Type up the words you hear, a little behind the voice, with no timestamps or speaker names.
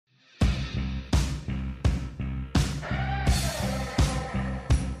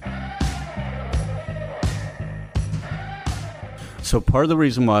So part of the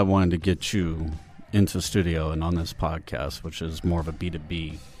reason why I wanted to get you into the studio and on this podcast, which is more of a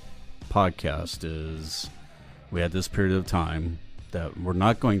B2B podcast, is we had this period of time that we're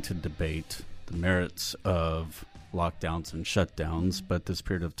not going to debate the merits of lockdowns and shutdowns, but this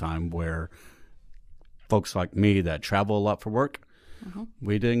period of time where folks like me that travel a lot for work,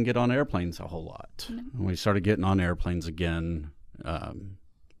 we didn't get on airplanes a whole lot. And we started getting on airplanes again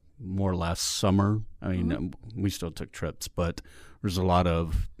more last summer. I mean, we still took trips, but there's a lot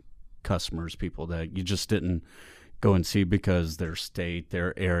of customers, people that you just didn't go and see because their state,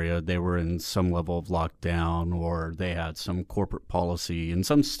 their area, they were in some level of lockdown, or they had some corporate policy, and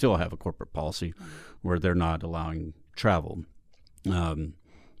some still have a corporate policy where they're not allowing travel.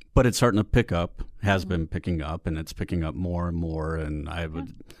 But it's starting to pick up, has been picking up, and it's picking up more and more. And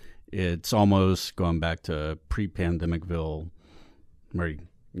it's almost going back to pre-pandemicville, where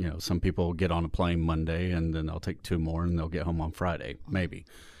some people get on a plane Monday and then they'll take 2 more and they'll get home on Friday, maybe.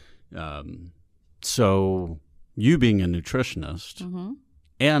 So you being a nutritionist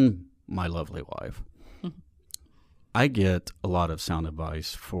and my lovely wife, I get a lot of sound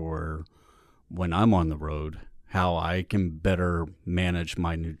advice for when I'm on the road, how I can better manage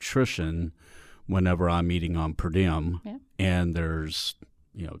my nutrition whenever I'm eating on per diem. Yeah. And there's,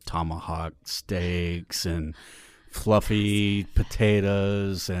 tomahawk steaks and fluffy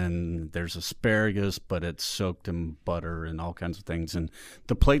potatoes, and there's asparagus, but it's soaked in butter and all kinds of things. And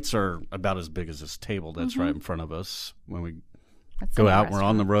the plates are about as big as this table that's right in front of us when we go out. We're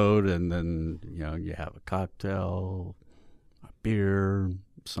on the road, and then you have a cocktail, a beer,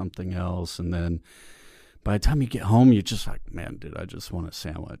 something else, and then by the time you get home, you're just like, man, dude, I just want a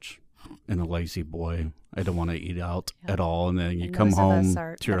sandwich and a lazy boy. I don't want to eat out at all. And then you come home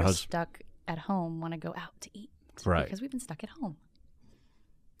to your husband. Stuck at home, want to go out to eat. Right. Because we've been stuck at home.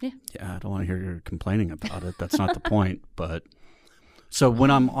 Yeah. Yeah, I don't want to hear you complaining about it. That's not the point. But so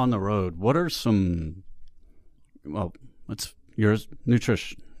when I'm on the road, what are some, you're a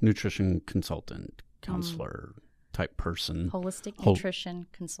nutrition consultant, counselor type person. Holistic nutrition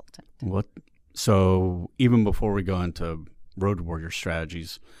consultant. So even before we go into road warrior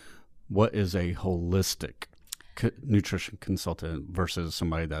strategies, what is a holistic nutrition consultant versus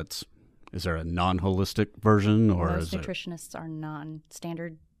somebody is there a non-holistic version, or most nutritionists are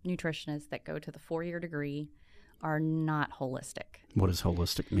non-standard nutritionists that go to the 4-year degree are not holistic. What does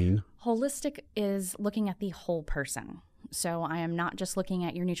holistic mean? Holistic is looking at the whole person. So I am not just looking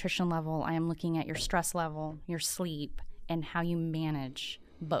at your nutrition level. I am looking at your stress level, your sleep, and how you manage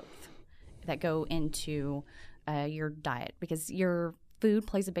both that go into your diet, because your food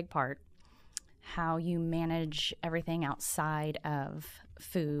plays a big part. How you manage everything outside of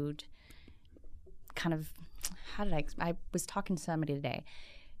food. I was talking to somebody today.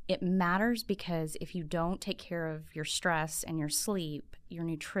 It matters because if you don't take care of your stress and your sleep, your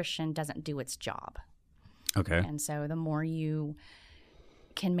nutrition doesn't do its job. Okay. And so the more you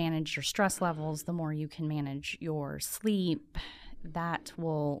can manage your stress levels, the more you can manage your sleep, that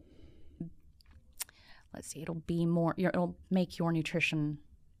will, it'll make your nutrition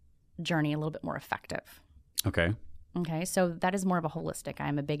journey a little bit more effective. Okay. Okay, so that is more of a holistic.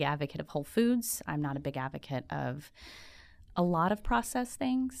 I'm a big advocate of whole foods. I'm not a big advocate of a lot of processed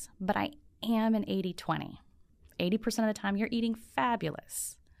things, but I am an 80-20. 80% of the time, you're eating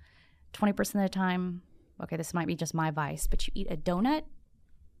fabulous. 20% of the time, okay, this might be just my vice, but you eat a donut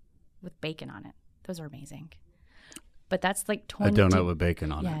with bacon on it. Those are amazing. But that's like 20. A donut with bacon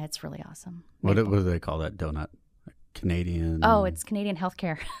on it. Yeah, it's really awesome. What do they call that donut? Canadian? Oh, it's Canadian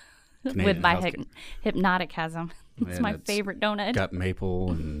healthcare. With my hypnotic chasm. It's my favorite donut. Got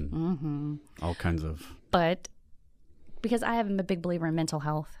maple and all kinds of. But because I am a big believer in mental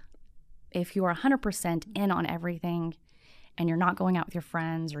health, if you are 100% in on everything and you're not going out with your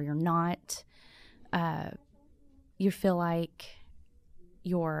friends, or you're not, you feel like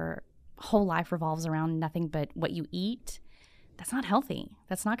your whole life revolves around nothing but what you eat, that's not healthy.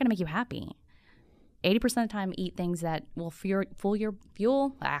 That's not going to make you happy. 80% of the time, eat things that will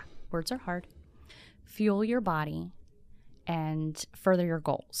words are hard. Fuel your body and further your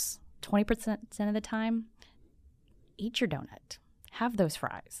goals. 20% of the time, eat your donut. Have those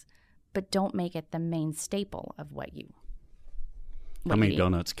fries. But don't make it the main staple of what you How many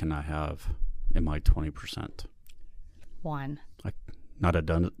donuts can I have in my 20%? One. Not a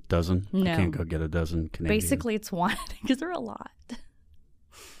dozen? No. I can't go get a dozen Canadian. Basically, it's one because they're a lot.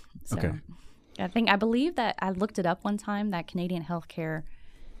 So, okay. I believe that I looked it up one time, that Canadian healthcare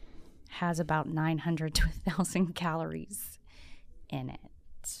has about 900 to 1,000 calories in it.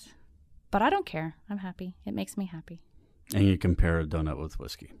 But I don't care. I'm happy. It makes me happy. And you compare a donut with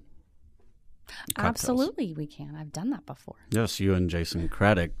whiskey. cocktails? Absolutely, we can. I've done that before. Yes, you and Jason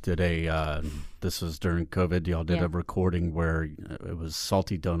Claybrook did this was during COVID, y'all did a recording where it was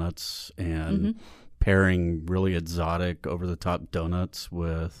salty donuts and pairing really exotic, over-the-top donuts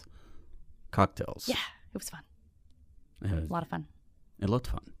with cocktails. Yeah, it was fun. A lot of fun. It looked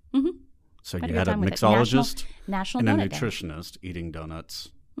fun. Mm-hmm. So you had a mixologist National and a Donut nutritionist eating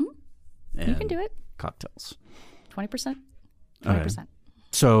donuts. And you can do it. Cocktails. 20%. 20%. Okay.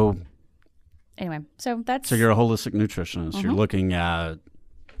 So anyway, so you're a holistic nutritionist. You're looking at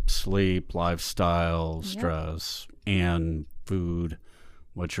sleep, lifestyle, stress, and food,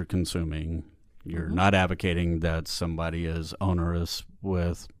 what you're consuming. You're not advocating that somebody is onerous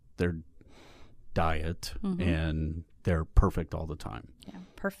with their diet and they're perfect all the time. Yeah.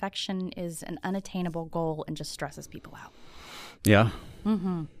 Perfection is an unattainable goal and just stresses people out. Yeah.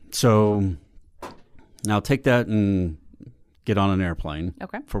 Mm-hmm. So now take that and get on an airplane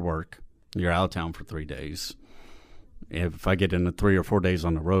for work. You're out of town for 3 days. If I get into 3 or 4 days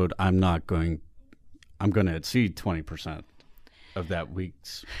on the road, I'm going to exceed 20% of that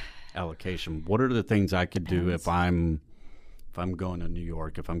week's allocation. What are the things I could do if I'm going to New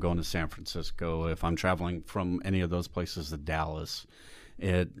York, if I'm going to San Francisco, if I'm traveling from any of those places to Dallas?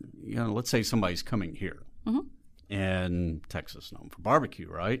 Let's say somebody's coming here in Texas, known for barbecue,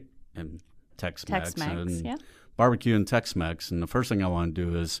 right? And Tex-Mex and barbecue and Tex-Mex. And the first thing I want to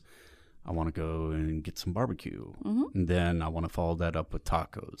do is I want to go and get some barbecue. And then I want to follow that up with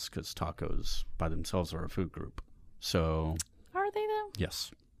tacos, because tacos by themselves are a food group. So are they though?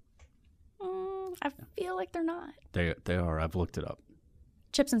 Yes. I feel like they're not. They are. I've looked it up.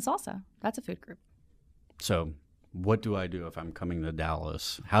 Chips and salsa, that's a food group. So what do I do if I'm coming to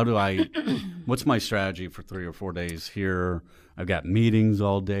Dallas? What's my strategy for 3 or 4 days here? I've got meetings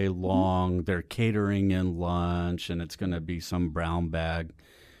all day long. They're catering in lunch, and it's going to be some brown bag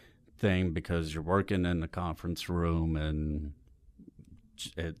thing because you're working in the conference room and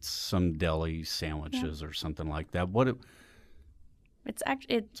it's some deli sandwiches or something like that.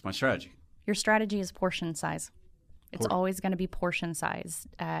 It's my strategy. Your strategy is portion size. It's always going to be portion size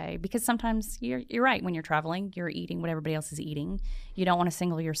because sometimes you're right. When you're traveling, you're eating what everybody else is eating. You don't want to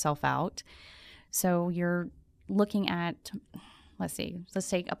single yourself out. So you're looking at, let's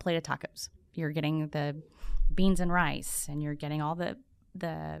take a plate of tacos. You're getting the beans and rice, and you're getting all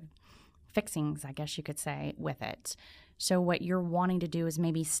the fixings, I guess you could say, with it. So what you're wanting to do is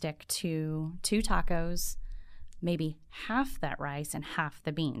maybe stick to 2 tacos, maybe half that rice and half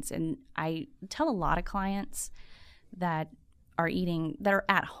the beans. And I tell a lot of clients that are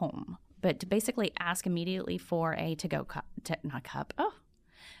at home, but to basically ask immediately for a to-go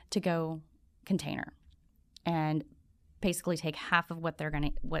to-go container, and basically take half of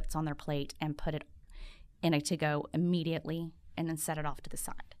what's on their plate and put it in a to-go immediately, and then set it off to the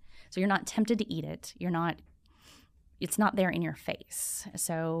side. So you're not tempted to eat it. It's not there in your face.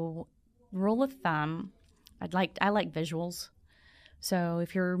 So rule of thumb, I like visuals. So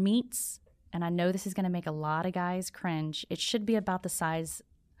if your meats, and I know this is going to make a lot of guys cringe, it should be about the size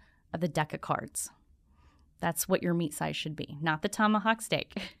of the deck of cards. That's what your meat size should be, not the tomahawk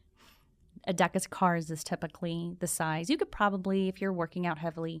steak. A deck of cards is typically the size. You could probably, if you're working out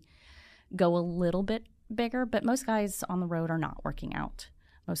heavily, go a little bit bigger, but most guys on the road are not working out.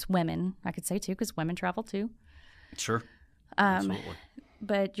 Most women, I could say too, because women travel too. Sure. Absolutely.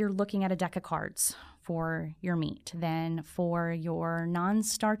 But you're looking at a deck of cards for your meat. Then for your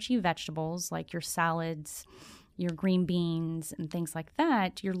non-starchy vegetables, like your salads, your green beans, and things like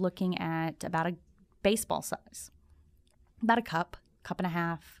that, you're looking at about a baseball size, about a cup and a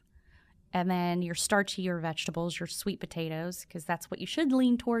half. And then your starchier vegetables, your sweet potatoes, because that's what you should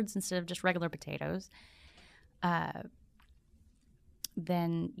lean towards instead of just regular potatoes.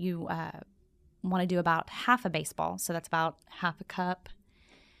 Then you want to do about half a baseball, so that's about half a cup.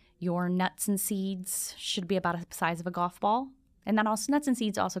 Your nuts and seeds should be about the size of a golf ball. And that also, nuts and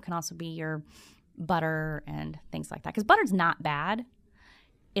seeds can also be your butter and things like that. Because butter's not bad.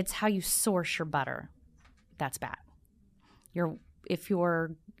 It's how you source your butter that's bad. If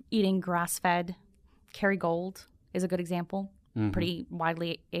you're eating grass-fed, Kerrygold is a good example. Pretty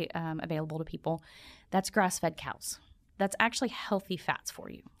widely available to people. That's grass-fed cows. That's actually healthy fats for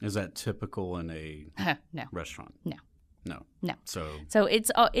you. Is that typical in a restaurant? No. So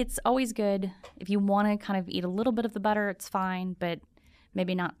it's always good if you want to kind of eat a little bit of the butter. It's fine, but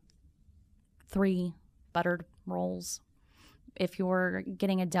maybe not 3 buttered rolls. If you're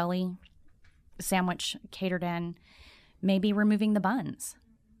getting a deli sandwich catered in, maybe removing the buns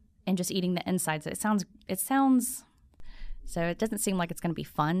and just eating the insides. It sounds. So it doesn't seem like it's going to be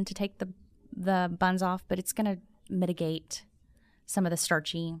fun to take the buns off, but it's going to mitigate some of the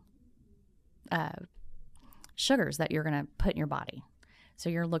starchy sugars that you're going to put in your body. So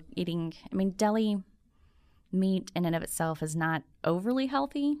you're eating, deli meat in and of itself is not overly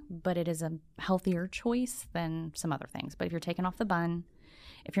healthy, but it is a healthier choice than some other things. But if you're taking off the bun,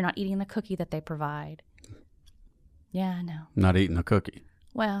 if you're not eating the cookie that they provide, yeah, no. Not eating a cookie.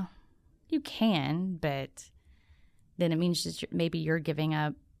 Well, you can, but then it means just maybe you're giving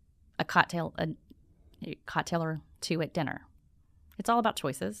a cocktail or two at dinner. It's all about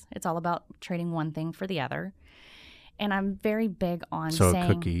choices. It's all about trading one thing for the other. And I'm very big on saying... So a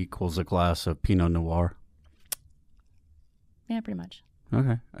cookie equals a glass of Pinot Noir? Yeah, pretty much.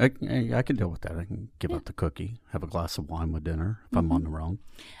 Okay. I can deal with that. I can give up the cookie, have a glass of wine with dinner if I'm on the road.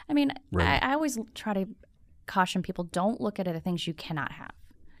 I always try to caution people, don't look at the things you cannot have.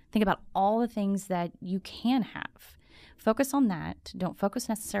 Think about all the things that you can have. Focus on that. Don't focus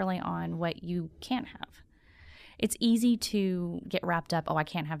necessarily on what you can't have. It's easy to get wrapped up, I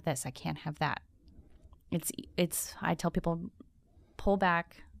can't have this, I can't have that. I tell people, pull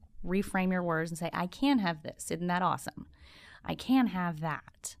back, reframe your words and say, I can have this. Isn't that awesome? I can have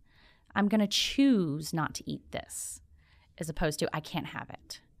that. I'm going to choose not to eat this as opposed to I can't have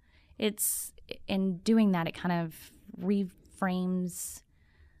it. It's in doing that, it kind of reframes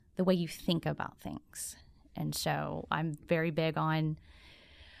the way you think about things. And so I'm very big on,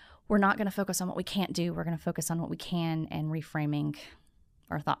 we're not going to focus on what we can't do. We're going to focus on what we can and reframing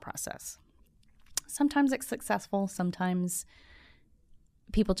our thought process. Sometimes it's successful. Sometimes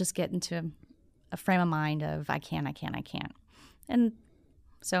people just get into a frame of mind of I can. And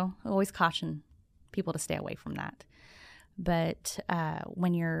so I always caution people to stay away from that. But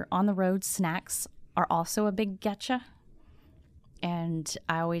when you're on the road, snacks are also a big getcha. And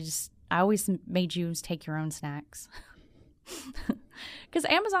I always made you take your own snacks. Because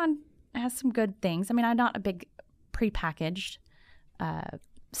Amazon has some good things. I'm not a big prepackaged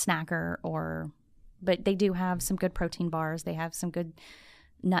snacker, but they do have some good protein bars. They have some good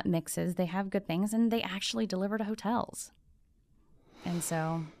nut mixes. They have good things, and they actually deliver to hotels. And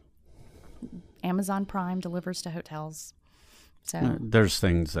so Amazon Prime delivers to hotels. So there's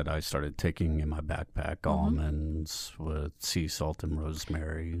things that I started taking in my backpack, almonds with sea salt and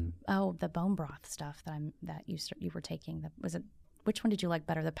rosemary. Oh, the bone broth stuff that you were taking. Which one did you like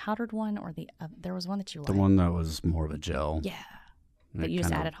better, the powdered one or there was one that you liked? The one that was more of a gel. Yeah, that you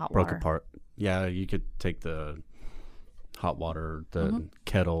just added hot water. Broke apart. Yeah, you could take the hot water, the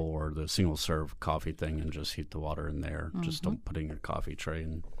kettle or the single serve coffee thing and just heat the water in there. Just don't put it in your coffee tray.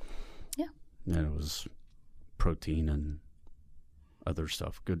 And it was protein and other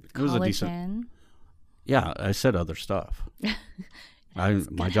stuff. Good. It was a decent. Yeah, I said other stuff.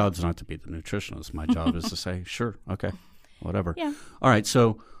 My job's not to be the nutritionist. My job is to say, sure, okay, whatever. Yeah. All right.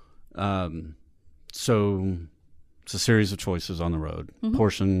 So it's a series of choices on the road.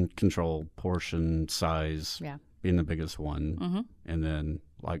 Portion control, portion size being the biggest one, and then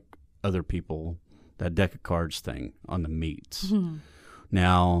like other people, that deck of cards thing on the meats.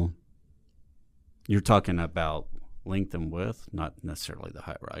 Now, you're talking about length and width, not necessarily the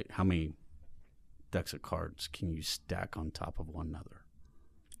height, right? How many decks of cards can you stack on top of one another?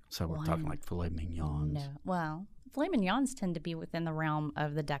 So we're talking like filet mignons. No. Well, filet mignons tend to be within the realm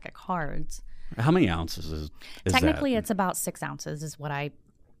of the deck of cards. How many ounces is Technically, that? it's about 6 ounces is what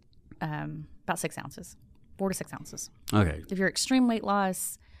about 6 ounces, 4 to 6 ounces. Okay. If you're extreme weight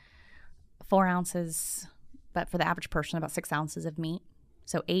loss, 4 ounces, but for the average person, about 6 ounces of meat.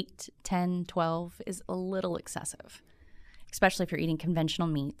 So 8, 10, 12 is a little excessive, especially if you're eating conventional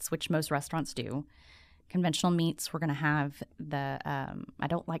meats, which most restaurants do. Conventional meats, we're going to have I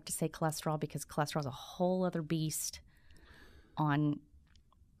don't like to say cholesterol because cholesterol is a whole other beast on.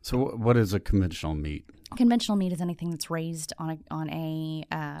 So what is a conventional meat? Conventional meat is anything that's raised on a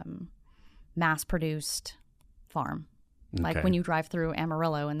mass-produced farm. Okay. Like when you drive through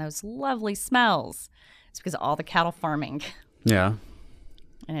Amarillo and those lovely smells. It's because of all the cattle farming. Yeah.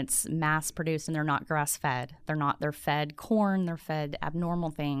 And it's mass-produced and they're not grass-fed. They're fed corn. They're fed abnormal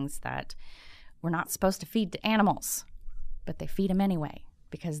things that we're not supposed to feed to animals. But they feed them anyway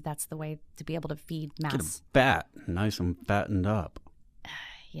because that's the way to be able to feed mass. Get a bat, nice and fattened up.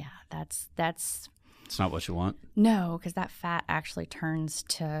 Yeah, that's... It's not what you want? No, because that fat actually turns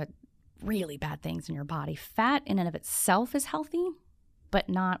to really bad things in your body. Fat in and of itself is healthy, but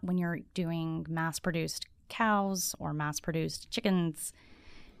not when you're doing mass-produced cows or mass-produced chickens.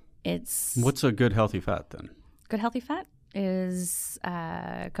 What's a good healthy fat then? Good healthy fat is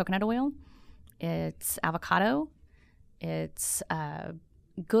coconut oil. It's avocado. It's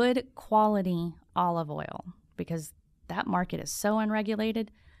good quality olive oil because that market is so unregulated.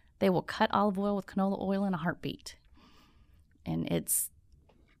 They will cut olive oil with canola oil in a heartbeat. And it's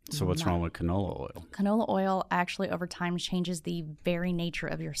So what's wrong with canola oil? Canola oil actually over time changes the very nature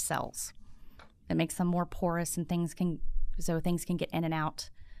of your cells. It makes them more porous and things can get in and out.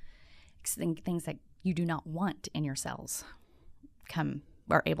 Things that you do not want in your cells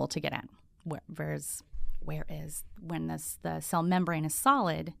are able to get in. Whereas when the cell membrane is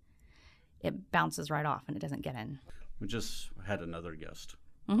solid, it bounces right off and it doesn't get in. We just had another guest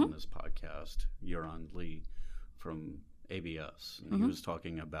on this podcast, Euron Lee from ABS. And he was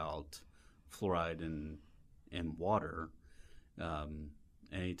talking about fluoride in water, and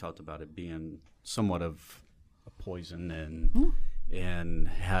he talked about it being somewhat of a poison and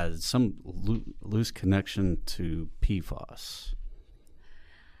has some loose connection to PFAS.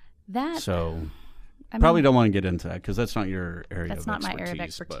 Probably don't want to get into that because that's not your area of expertise. That's not my area of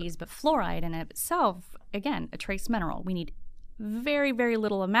expertise, but fluoride in itself, again, a trace mineral. We need very, very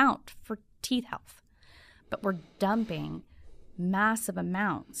little amount for teeth health. But we're dumping massive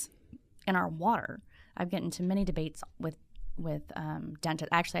amounts in our water. I get into many debates with dentists.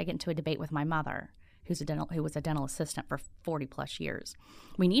 Actually, I get into a debate with my mother, who was a dental assistant for 40 plus years.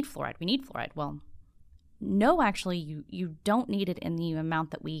 We need fluoride. Well, no, actually, you don't need it in the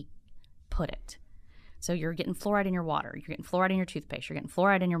amount that we put it. So you're getting fluoride in your water. You're getting fluoride in your toothpaste. You're getting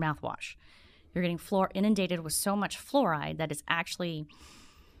fluoride in your mouthwash. You're getting inundated with so much fluoride that it's actually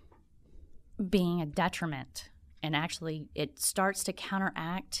being a detriment. And actually, it starts to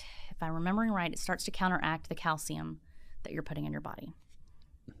counteract, if I'm remembering right, it starts to counteract the calcium that you're putting in your body,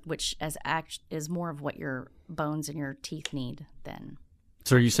 which is more of what your bones and your teeth need then.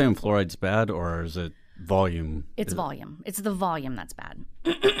 So are you saying fluoride's bad, or is it volume? It's volume. It's the volume that's bad.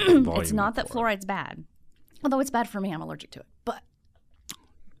 It's not that fluoride's bad, although it's bad for me. I'm allergic to it. But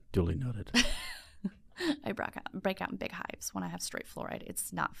duly noted. I break out in big hives when I have straight fluoride.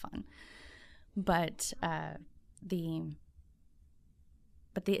 It's not fun. But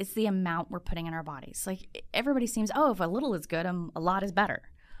it's the amount we're putting in our bodies. Like everybody seems, if a little is good, a lot is better.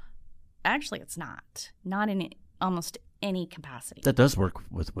 Actually, it's not. Not in almost any capacity. That does work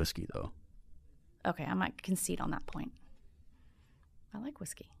with whiskey, though. Okay, I might concede on that point. I like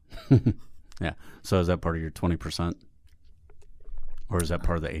whiskey. Yeah. So is that part of your 20%? Or is that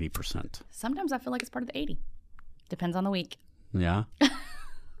part of the 80%? Sometimes I feel like it's part of the 80. Depends on the week. Yeah.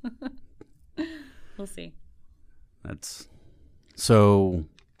 We'll see. So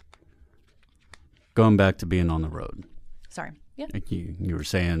going back to being on the road. Sorry. Yeah. Like you were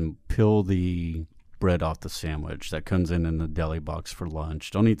saying, peel the bread off the sandwich that comes in the deli box for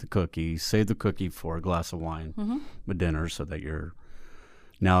lunch. Don't eat the cookie. Save the cookie for a glass of wine with dinner, so that you're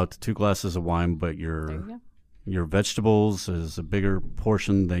now at 2 glasses of wine, but your vegetables is a bigger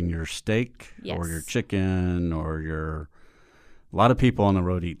portion than your steak or your chicken or your. A lot of people on the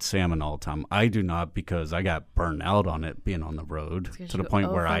road eat salmon all the time. I do not, because I got burned out on it being on the road to the point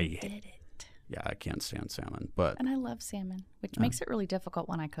where I can't stand salmon. And I love salmon, which makes it really difficult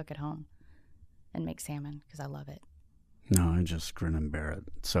when I cook at home and make salmon because I love it. No, I just grin and bear it.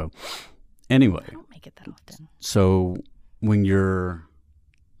 So anyway. I don't make it that often. So when you're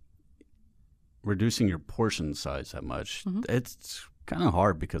reducing your portion size that much, it's kind of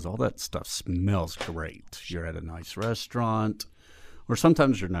hard because all that stuff smells great. You're at a nice restaurant, or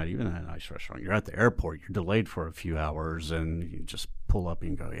sometimes you're not even at a nice restaurant. You're at the airport. You're delayed for a few hours, and you just pull up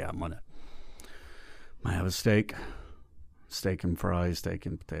and go, I'm going to have a steak and fries, steak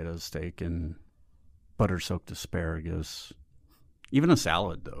and potatoes, steak and butter-soaked asparagus. Even a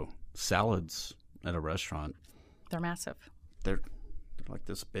salad, though. Salads at a restaurant. They're massive. They're like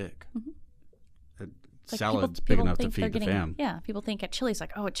this big. Salad's big enough to feed the fam. Yeah, people think at Chili's,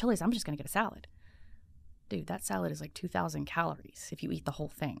 at Chili's, I'm just going to get a salad. Dude, that salad is like 2,000 calories if you eat the whole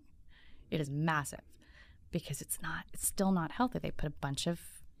thing. It is massive because it's still not healthy. They put a bunch of,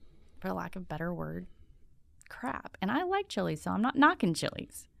 for lack of a better word, crap. And I like Chili's, so I'm not knocking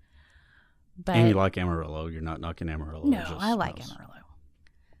Chili's. But and you like Amarillo. You're not knocking Amarillo. No, I like Amarillo.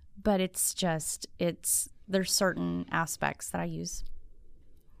 But there's certain aspects that I use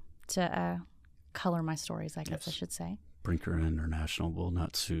to color my stories, I guess I should say. Brinker International will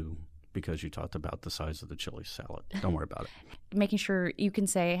not sue because you talked about the size of the chili salad. Don't worry about it. Making sure you can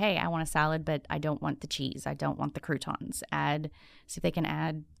say, hey, I want a salad, but I don't want the cheese. I don't want the croutons. See if they can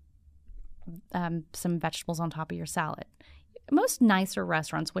add some vegetables on top of your salad. Most nicer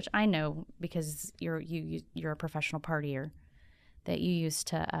restaurants, which I know because you're a professional partier, that you used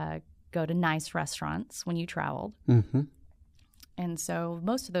to go to nice restaurants when you traveled. Mm-hmm. And so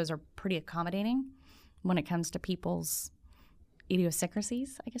most of those are pretty accommodating when it comes to people's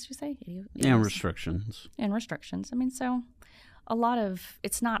idiosyncrasies, I guess you say. And restrictions. And restrictions. I mean, so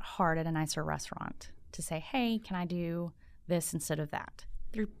it's not hard at a nicer restaurant to say, hey, can I do this instead of that?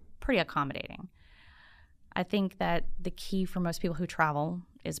 pretty accommodating. I think that the key for most people who travel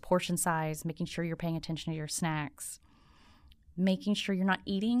is portion size, making sure you're paying attention to your snacks, making sure you're not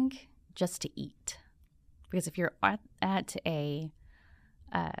eating just to eat. Because if you're at a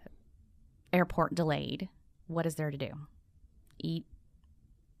airport delayed, what is there to do? Eat,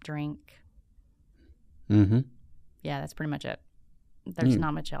 drink. Mm-hmm. Yeah, that's pretty much it. There's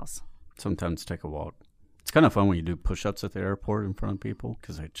not much else. Sometimes take a walk. It's kind of fun when you do push-ups at the airport in front of people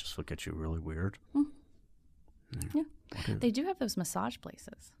because they just look at you really weird. Yeah. They do have those massage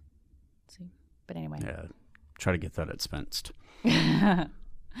places. See, but anyway. Yeah, try to get that expensed.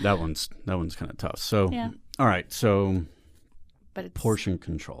 That one's kind of tough. So, all right. So, but it's, portion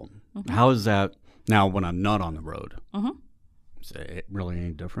control. How is that now when I'm not on the road? Is it really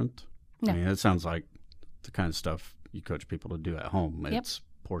any different? No. I mean, it sounds like the kind of stuff you coach people to do at home. It's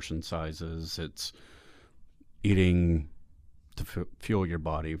portion sizes. It's eating to fuel your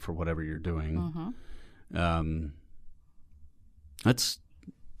body for whatever you're doing. Let's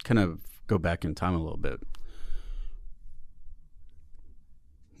kind of go back in time a little bit.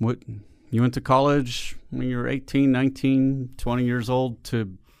 What you went to college when you were 18, 19, 20 years old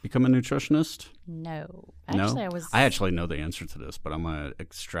to become a nutritionist? No. Actually, no? I actually know the answer to this, but I'm going to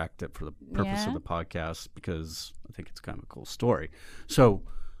extract it for the purpose of the podcast because I think it's kind of a cool story. So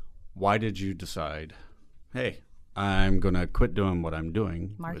why did you decide, hey, I'm going to quit doing what I'm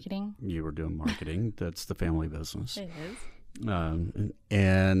doing? Marketing. You were doing marketing. That's the family business. It is.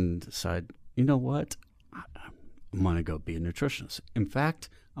 And decide, you know what? I'm going to go be a nutritionist. In fact,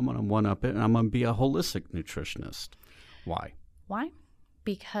 I'm going to one-up it, and I'm going to be a holistic nutritionist. Why? Why?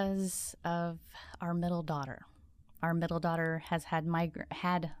 Because of our middle daughter. Our middle daughter has had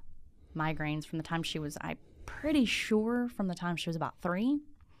migraines from the time she was, I'm pretty sure, from the time she was about 3.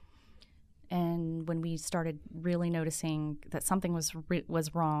 And when we started really noticing that something was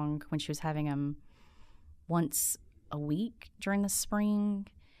wrong when she was having them once a week during the spring,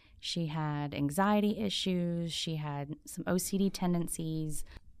 she had anxiety issues. She had some OCD tendencies.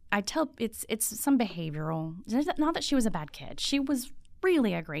 I tell it's some behavioral. Not that she was a bad kid. She was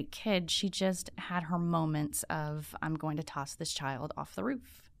really a great kid. She just had her moments of, I'm going to toss this child off the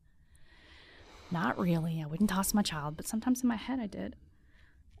roof. Not really. I wouldn't toss my child, but sometimes in my head I did.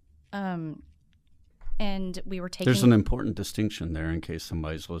 And we were taking... There's an important distinction there in case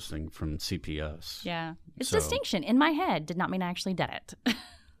somebody's listening from CPS. Yeah. It's distinction. In my head did not mean I actually did it.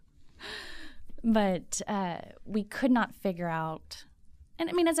 But we could not figure out... And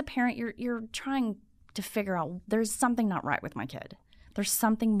I mean, as a parent, you're trying to figure out there's something not right with my kid. There's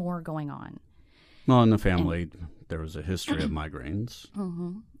something more going on. Well, in the family, there was a history of migraines.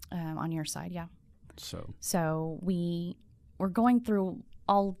 On your side, yeah. So we were going through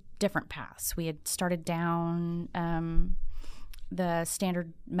all different paths. We had started down the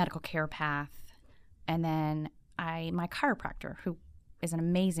standard medical care path, and then my chiropractor, who is an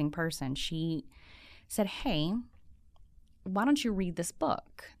amazing person, she said, "Hey, why don't you read this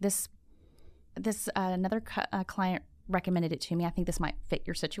book? This another client recommended it to me. I think this might fit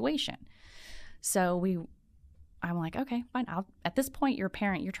your situation." So I'm like, okay, fine. At this point, you're a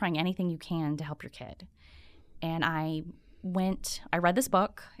parent. You're trying anything you can to help your kid. And I read this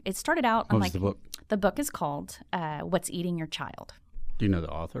book. It started out. What was the book? The book is called What's Eating Your Child. Do you know the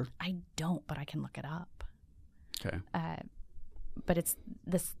author? I don't, but I can look it up. Okay. But it's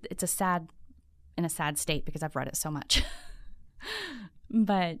a sad state because I've read it so much.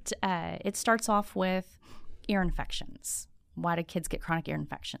 But it starts off with ear infections. Why do kids get chronic ear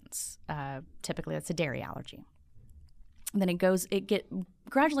infections? Typically, it's a dairy allergy. And then it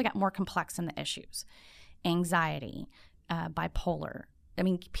gradually got more complex in the issues. Anxiety, bipolar. I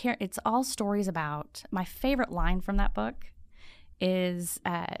mean, it's all stories about, my favorite line from that book is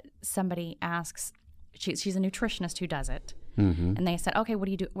somebody asks, she's a nutritionist who does it. And they said, okay, what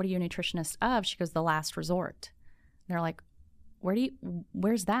are you a nutritionist of? She goes, the last resort. And they're like,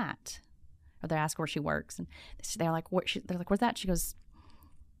 where's that? Or they ask where she works, and they're like, where's that? She goes,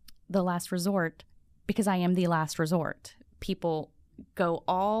 the last resort, because I am the last resort. People go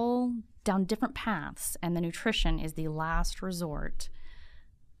all down different paths, and the nutrition is the last resort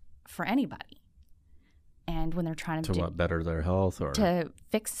for anybody. And when they're trying to what, better their health, or to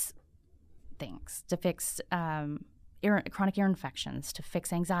fix things, to fix chronic ear infections, to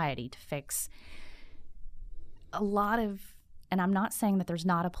fix anxiety, to fix a lot of. And I'm not saying that there's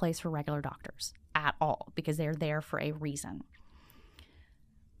not a place for regular doctors at all, because they're there for a reason.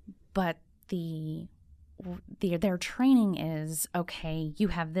 But their training is, okay, you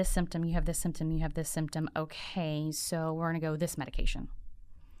have this symptom, you have this symptom, you have this symptom. Okay, so we're going to go this medication.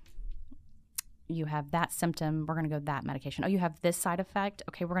 you have that symptom, we're going to go that medication. Oh, you have this side effect.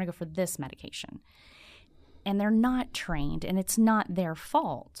 Okay, we're going to go for this medication. And they're not trained, and it's not their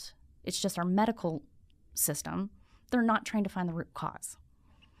fault. It's just our medical system. They're not trained to find the root cause.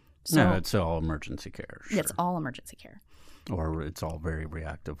 So, no, it's all emergency care. Sure. It's all emergency care. Or it's all very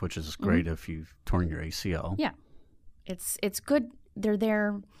reactive, which is great if you've torn your ACL. Yeah. It's good. They're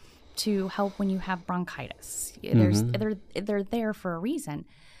there to help when you have bronchitis. They're there for a reason.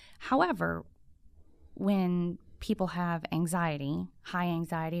 However, when people have anxiety, high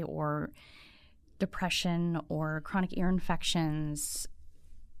anxiety or depression or chronic ear infections,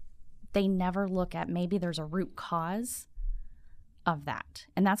 they never look at maybe there's a root cause of that.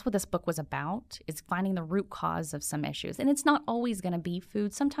 And that's what this book was about, is finding the root cause of some issues. And it's not always going to be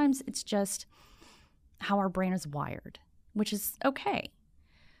food. Sometimes it's just how our brain is wired, which is okay.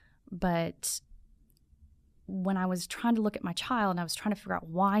 But when I was trying to look at my child and I was trying to figure out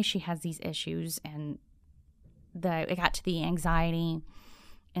why she has these issues, and it got to the anxiety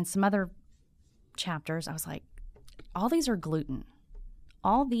and some other chapters, I was like, all these are gluten.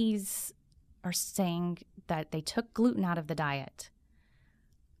 All these are saying that they took gluten out of the diet,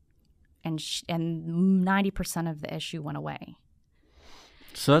 and 90% of the issue went away.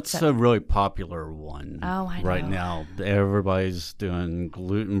 So that's a really popular one. Oh, I know. Right now, everybody's doing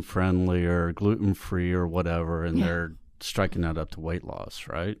gluten-friendly or gluten-free or whatever, and they're striking that up to weight loss,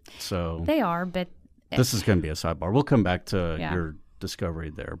 right? So they are, but this is going to be a sidebar. We'll come back to your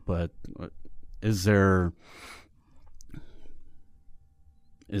discovery there, but is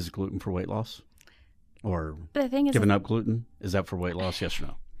gluten for weight loss? Or the thing is, giving up gluten, is that for weight loss, yes or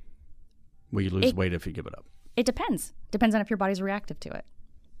no? Will you lose weight if you give it up? It depends. Depends on if your body's reactive to it.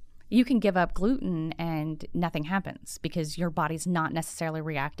 You can give up gluten and nothing happens because your body's not necessarily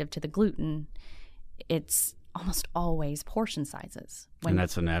reactive to the gluten. It's almost always portion sizes. And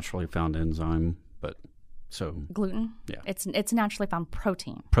that's a naturally found enzyme, but so... Gluten? Yeah. It's naturally found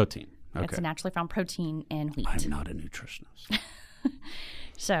protein. Protein, okay. It's a naturally found protein in wheat. I'm not a nutritionist.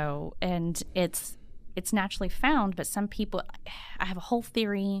 So, and it's naturally found, but some people... I have a whole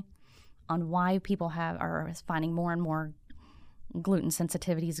theory on why people are finding more and more gluten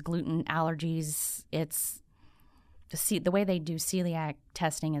sensitivities, gluten allergies. It's the way they do celiac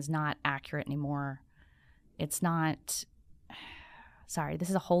testing is not accurate anymore. It's not. Sorry, this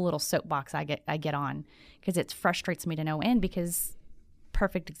is a whole little soapbox I get on because it frustrates me to no end. Because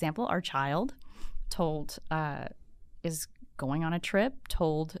perfect example, our child is going on a trip,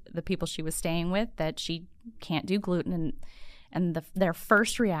 told the people she was staying with that she can't do gluten, and their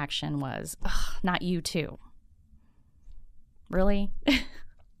first reaction was, not you too. Really?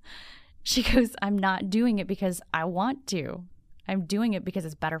 She goes, I'm not doing it because I want to. I'm doing it because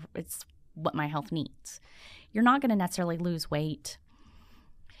it's better. It's what my health needs. You're not going to necessarily lose weight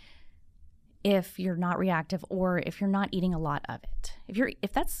if you're not reactive or if you're not eating a lot of it.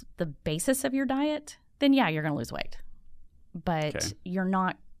 If that's the basis of your diet, then yeah, you're going to lose weight. But you're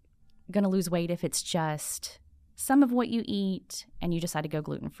not going to lose weight if it's just some of what you eat and you decide to go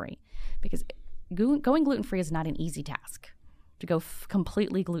gluten-free. Because going gluten-free is not an easy task, to go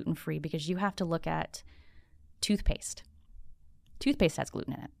completely gluten-free, because you have to look at toothpaste. Toothpaste has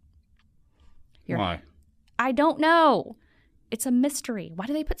gluten in it. Why? I don't know. It's a mystery. Why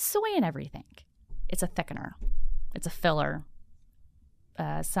do they put soy in everything? It's a thickener. It's a filler.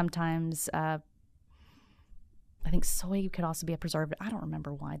 Sometimes I think soy could also be a preservative. I don't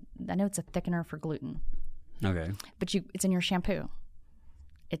remember why. I know it's a thickener for gluten. Okay. But it's in your shampoo.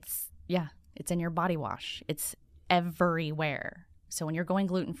 It's in your body wash. It's everywhere. So when you're going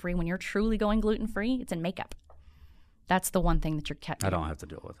gluten-free, when you're truly going gluten-free, it's in makeup. That's the one thing that your kid... I don't have to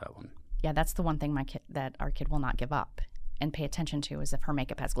deal with that one. Yeah, that's the one thing that our kid will not give up and pay attention to, is if her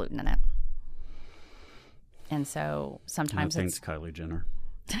makeup has gluten in it. And so sometimes thanks, Kylie Jenner.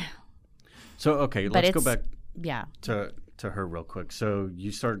 So, okay, let's go back to her real quick. So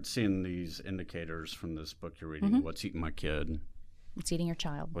you start seeing these indicators from this book you're reading. Mm-hmm. What's eating my kid? What's eating your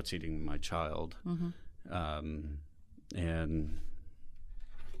child? What's eating my child? Mm-hmm. And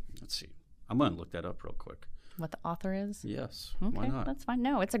let's see. I'm going to look that up real quick. What the author is? Yes. Okay, why not? That's fine.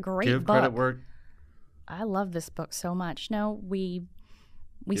 No, it's a great Give book. credit where... I love this book so much. No, we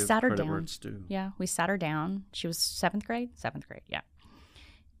sat her down. Where it's due. Yeah, we sat her down. She was 7th grade? 7th grade, yeah.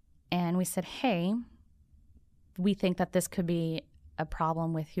 And we said, hey, we think that this could be a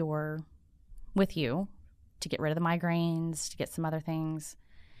problem with you to get rid of the migraines, to get some other things.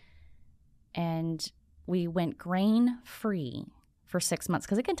 And we went grain-free for 6 months,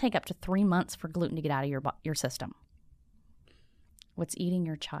 because it can take up to 3 months for gluten to get out of your system. What's eating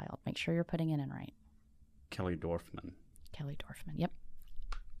your child? Make sure you're putting it in right. Kelly Dorfman. Yep.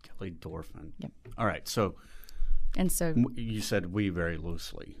 Claybroook. Yep. All right. So, And so, you said we very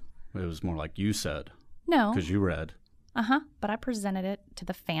loosely. It was more like you said. no. Because you read. But I presented it to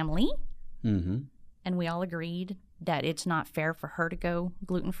the family, Mm-hmm. and we all agreed that it's not fair for her to go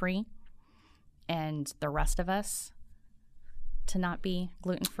gluten-free and the rest of us to not be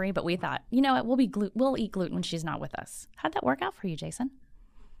gluten-free. But we thought, you know what, we'll eat gluten when she's not with us. How'd that work out for you, Jason?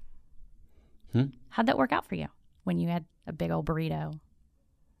 How'd that work out for you when you had a big old burrito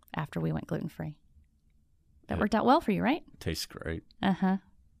after we went gluten-free? That worked out well for you, right? Tastes great.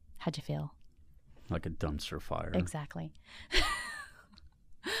 How'd you feel? Like a dumpster fire. Exactly.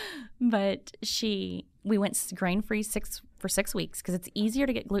 But we went grain-free for 6 weeks because it's easier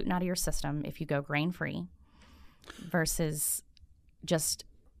to get gluten out of your system if you go grain-free versus just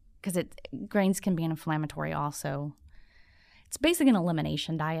because grains can be an inflammatory also. It's basically an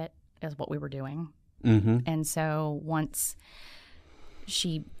elimination diet is what we were doing. Mm-hmm. And so once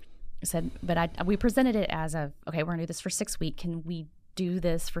she said, we presented it as okay, we're going to do this for 6 weeks. Can we do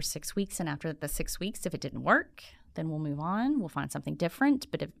this for 6 weeks? And after the 6 weeks, if it didn't work, then we'll move on. We'll find something different.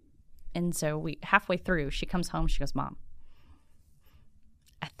 And so halfway through, she comes home. She goes, Mom,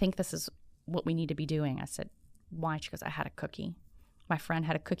 I think this is what we need to be doing. I said, why? She goes, I had a cookie. My friend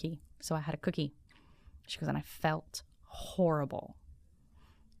had a cookie, so I had a cookie. She goes, and I felt horrible.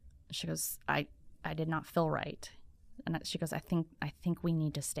 She goes, I did not feel right. And she goes, I think we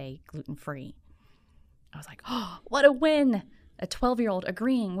need to stay gluten-free. I was like, oh, what a win. A 12-year-old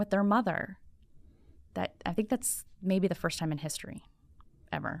agreeing with their mother. I think that's maybe the first time in history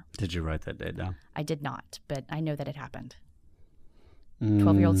ever. Did you write that day down? I did not, but I know that it happened.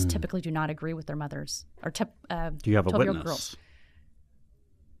 12-year-olds typically do not agree with their mothers. Or do you have a 12-year-old witness? Girls.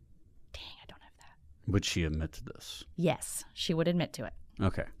 Dang, I don't have that. Would she admit to this? Yes, she would admit to it.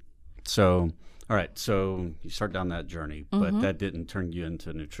 Okay. So, all right. So you start down that journey, but that didn't turn you into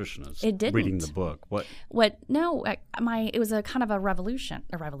a nutritionist. It didn't. Reading the book. What? No, it was a kind of a revelation.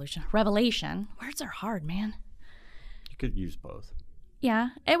 Words are hard, man. You could use both. Yeah,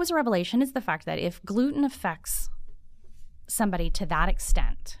 it was a revelation. It's the fact that if gluten affects somebody to that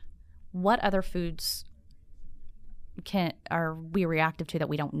extent, what other foods are we reactive to that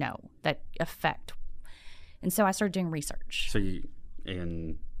we don't know that affect? And so I started doing research. So you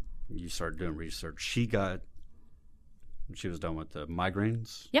started doing research. She was done with the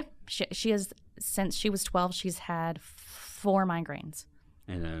migraines. Yeah, she has since she was 12. She's had 4 migraines.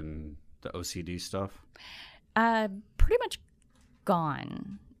 And then the OCD stuff. Pretty much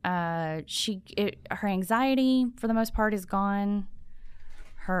gone. Her anxiety for the most part is gone.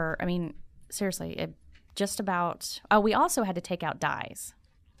 Seriously, we also had to take out dyes.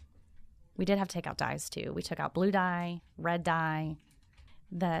 We did have to take out dyes too. We took out blue dye, red dye.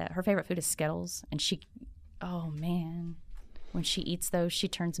 Her favorite food is Skittles, and oh man, when she eats those, she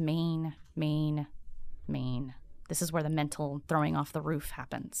turns mean. This is where the mental throwing off the roof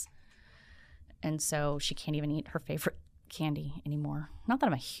happens. And so she can't even eat her favorite candy anymore. Not that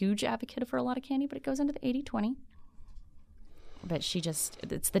I'm a huge advocate for a lot of candy, but it goes into the 80-20. But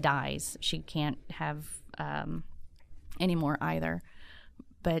it's the dyes. She can't have anymore either.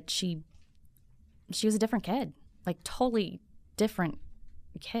 But she was a different kid, like totally different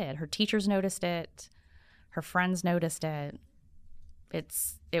kid. Her teachers noticed it. Her friends noticed it.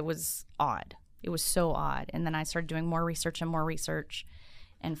 It was odd. It was so odd. And then I started doing more research.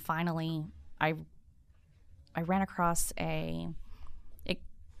 And finally, I ran across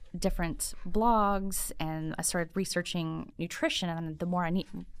different blogs, and I started researching nutrition. And then the more I need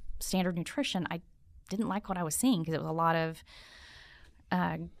standard nutrition, I didn't like what I was seeing because it was a lot of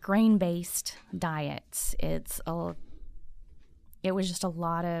grain-based diets. It was just a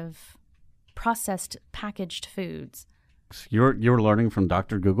lot of processed, packaged foods. You were learning from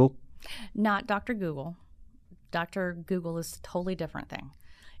Dr. Google? Not Dr. Google. Dr. Google is a totally different thing.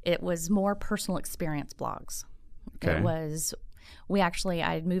 It was more personal experience blogs. Okay.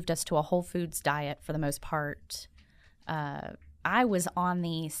 I had moved us to a whole foods diet for the most part. I was on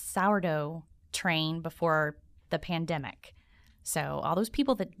the sourdough train before the pandemic. So all those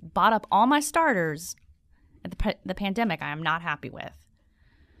people that bought up all my starters at the pandemic, I am not happy with.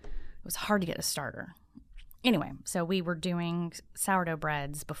 It was hard to get a starter. Anyway, so we were doing sourdough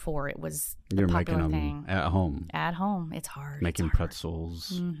breads before it was the popular thing. You're making them at home. At home. It's hard. Making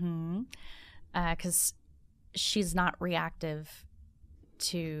pretzels. Mm-hmm. Because she's not reactive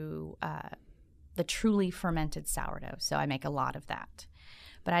to the truly fermented sourdough. So I make a lot of that.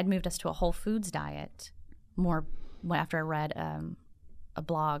 But I'd moved us to a whole foods diet more after I read a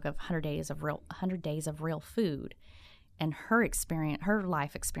blog of 100 days of real food. And her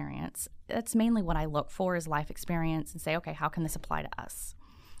life experience, that's mainly what I look for is life experience and say, okay, how can this apply to us?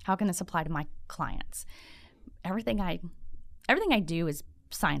 How can this apply to my clients? Everything I do is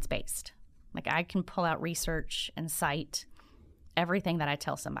science-based. Like, I can pull out research and cite everything that I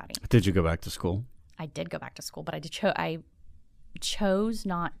tell somebody. Did you go back to school? I did go back to school, but I chose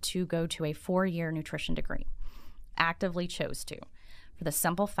not to go to a 4-year nutrition degree. Actively chose to, for the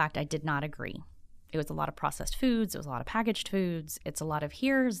simple fact I did not agree. It was a lot of processed foods. It was a lot of packaged foods. It's a lot of,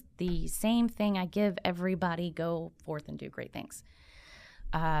 here's the same thing I give everybody, go forth and do great things.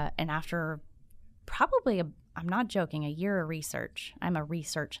 And after probably, I'm not joking, a year of research, I'm a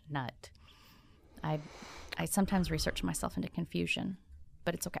research nut. I sometimes research myself into confusion,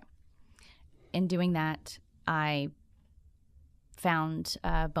 but it's okay. In doing that, I found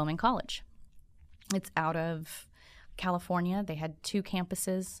Bowman College. It's out of California. They had 2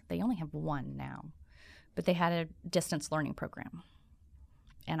 campuses. They only have 1 now, but they had a distance learning program.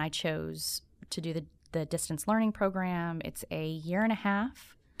 And I chose to do the distance learning program. It's a 1.5 years.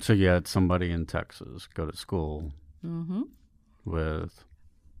 So you had somebody in Texas go to school with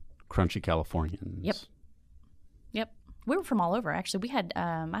crunchy Californians. Yep. We were from all over. Actually, we had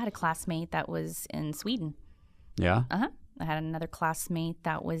I had a classmate that was in Sweden. Yeah? I had another classmate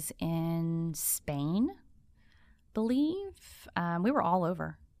that was in Spain, believe. We were all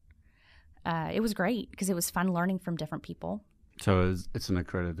over. It was great because it was fun learning from different people. So it's an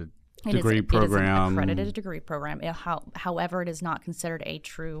accredited degree program. It is an accredited degree program. However, it is not considered a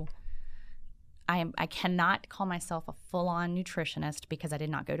true. I cannot call myself a full-on nutritionist because I did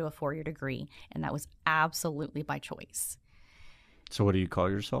not go to a 4-year degree, and that was absolutely by choice. So what do you call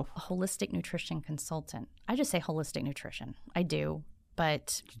yourself? A holistic nutrition consultant. I just say holistic nutrition. I do,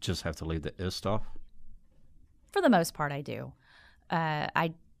 but You just have to leave the ist off? for the most part, I do.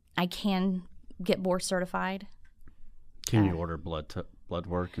 I can get board certified. Can you order blood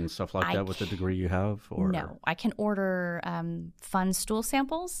work and stuff like that with the degree you have? Or No, I can order fun stool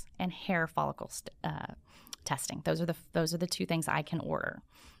samples and hair follicle testing. Those are the 2 things I can order.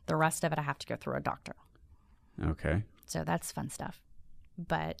 The rest of it, I have to go through a doctor. Okay. So that's fun stuff.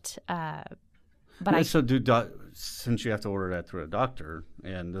 But since you have to order that through a doctor,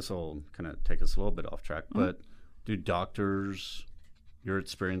 and this will kind of take us a little bit off track, but do doctors, your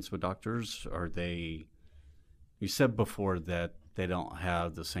experience with doctors, are they? You said before that they don't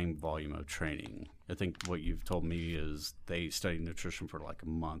have the same volume of training. I think what you've told me is they study nutrition for like a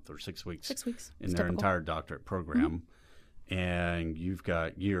month or 6 weeks. 6 weeks in their entire doctorate program, and you've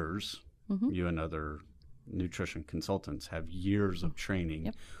got years. You and other nutrition consultants have years of training.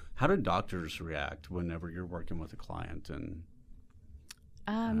 Yep. How do doctors react whenever you're working with a client and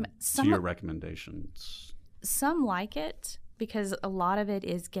to your recommendations? Some like it because a lot of it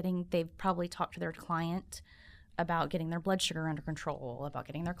is they've probably talked to their client about getting their blood sugar under control, about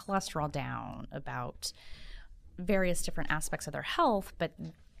getting their cholesterol down, about various different aspects of their health, but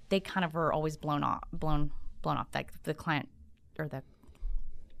they kind of are always blown off. Like the client or the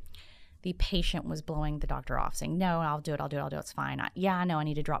patient was blowing the doctor off, saying, "No, I'll do it. It's fine. I know I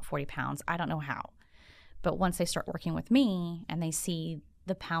need to drop 40 pounds. I don't know how." But once they start working with me and they see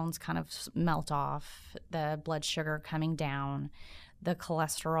the pounds kind of melt off, the blood sugar coming down, the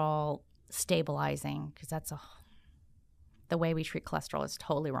cholesterol stabilizing, because the way we treat cholesterol is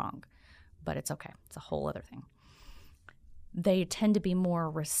totally wrong, but it's okay. It's a whole other thing. They tend to be more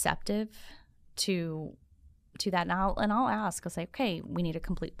receptive to that. And I'll ask, I'll say, okay, we need a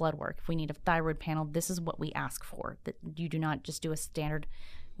complete blood work. If we need a thyroid panel, this is what we ask for. That you do not just do a standard.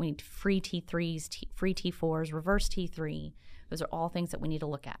 We need free T3s, free T4s, reverse T3. Those are all things that we need to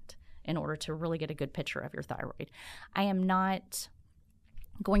look at in order to really get a good picture of your thyroid. I am not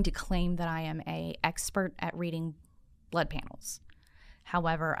going to claim that I am an expert at reading blood panels.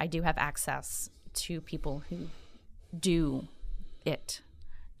 However, I do have access to people who do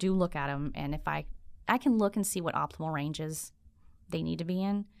look at them, and if I can look and see what optimal ranges they need to be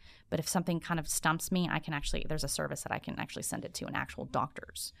in, but if something kind of stumps me, there's a service that I can actually send it to an actual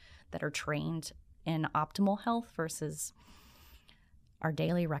doctors that are trained in optimal health versus our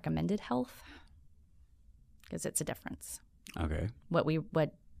daily recommended health, because it's a difference. Okay. What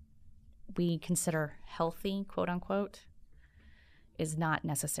we consider healthy, quote unquote, is not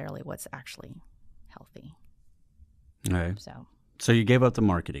necessarily what's actually healthy. Okay. So you gave up the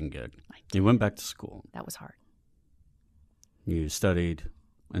marketing gig. You went back to school. That was hard. You studied,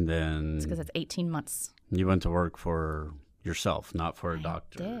 and then It's because it's 18 months. You went to work for yourself, not for a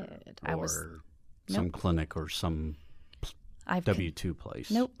doctor. I did. Some clinic or some W-2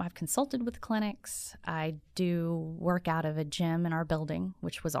 place. Nope. I've consulted with clinics. I do work out of a gym in our building,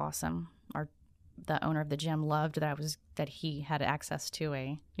 which was awesome. The owner of the gym loved that he had access to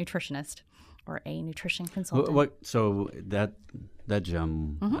a nutritionist, or a nutrition consultant. So that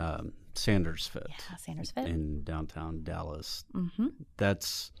gym, Sanders Fit, Yeah, Sanders Fit in downtown Dallas.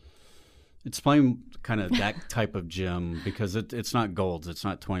 Explain kind of that type of gym, because it's not Gold's, it's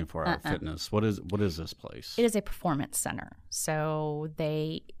not 24-hour fitness. What is this place? It is a performance center. So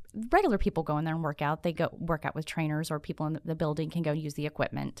regular people go in there and work out. They go work out with trainers, or people in the building can go use the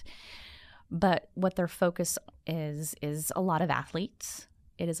equipment. But what their focus is a lot of athletes.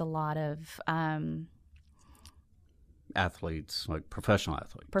 It is a lot of athletes, like professional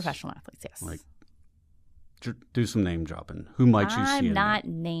athletes. Professional athletes, yes. Like, do some name dropping. Who might you see? I'm not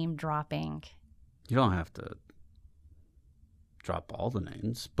name dropping. You don't have to drop all the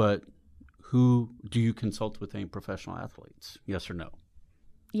names, but who do you consult with? Any professional athletes? Yes or no?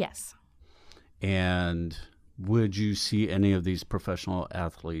 Yes. And would you see any of these professional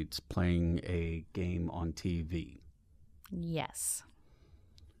athletes playing a game on TV? Yes.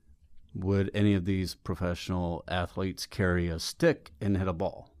 Would any of these professional athletes carry a stick and hit a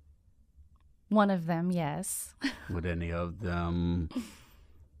ball? One of them, yes. Would any of them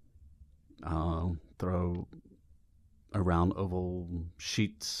throw around oval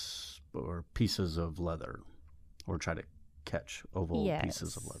sheets or pieces of leather, or try to catch oval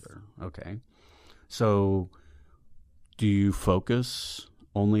pieces of leather? Okay. So do you focus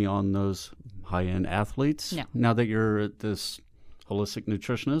only on those high-end athletes? No. Now that you're this holistic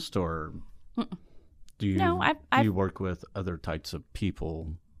nutritionist, or do you work with other types of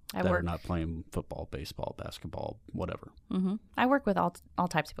people that are not playing football, baseball, basketball, whatever? Mm-hmm. I work with all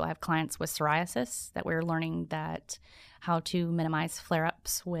types of people. I have clients with psoriasis that we're learning how to minimize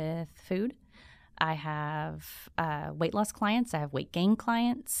flare-ups with food. I have weight loss clients. I have weight gain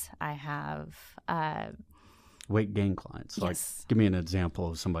clients. I have weight gain clients. Yes. Like, give me an example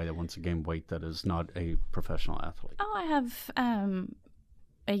of somebody that wants to gain weight that is not a professional athlete. Oh, I have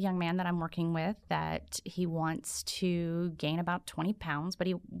a young man that I'm working with that he wants to gain about 20 pounds, but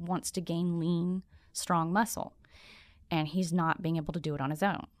he wants to gain lean, strong muscle. And he's not being able to do it on his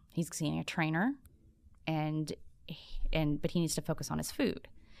own. He's seeing a trainer, but he needs to focus on his food.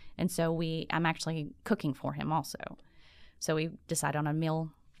 And so I'm actually cooking for him also. So we decided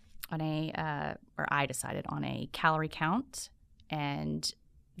on I decided on a calorie count and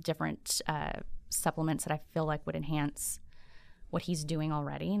different supplements that I feel like would enhance what he's doing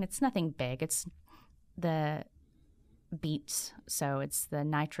already. And it's nothing big. It's the beets. So it's the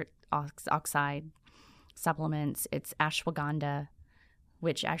nitric oxide supplements. It's ashwagandha,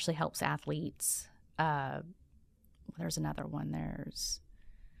 which actually helps athletes. There's another one. There's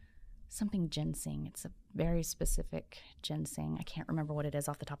something ginseng. It's a very specific ginseng. I can't remember what it is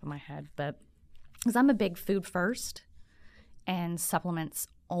off the top of my head, but because I'm a big food first and supplements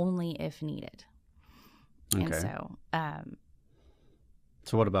only if needed. Okay. And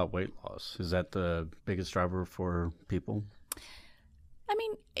so what about weight loss? Is that the biggest driver for people? I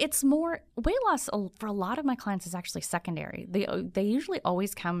mean, it's more weight loss for a lot of my clients is actually secondary. They usually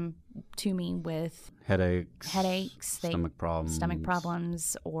always come to me with headaches, stomach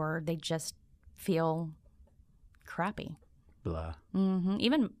problems, or they just feel crappy. Blah. Mm-hmm.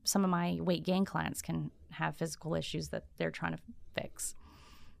 Even some of my weight gain clients can have physical issues that they're trying to fix.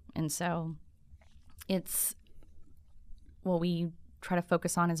 And so what we try to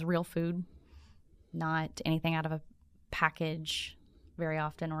focus on is real food, not anything out of a package very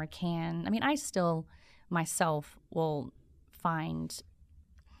often, or a can. I mean, I still myself will find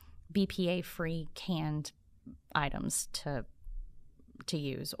BPA-free canned items to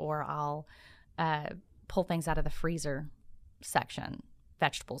use, or I'll pull things out of the freezer section,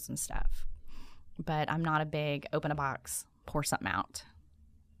 vegetables and stuff. But I'm not a big open a box, pour something out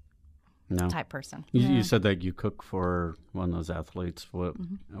type person. You said that you cook for one of those athletes. What?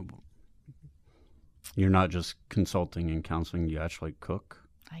 Mm-hmm. You're not just consulting and counseling. You actually cook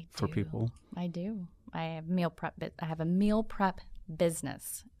for people? I do. I have meal prep. I have a meal prep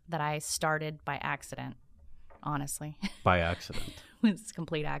business that I started by accident, honestly. By accident? It was a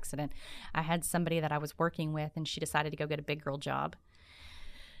complete accident. I had somebody that I was working with, and she decided to go get a big girl job.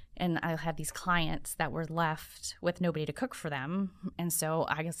 And I had these clients that were left with nobody to cook for them. And so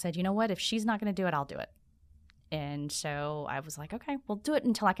I said, you know what? If she's not going to do it, I'll do it. And so I was like, okay, we'll do it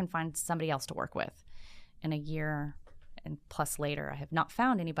until I can find somebody else to work with. In a year and plus later, I have not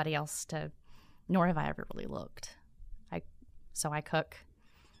found anybody else nor have I ever really looked. So I cook.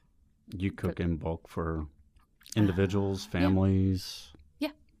 You cook in bulk for individuals, families?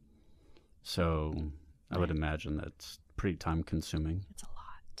 Yeah. So I would imagine that's pretty time consuming. It's a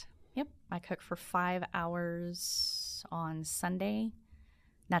lot. Yep. I cook for 5 hours on Sunday.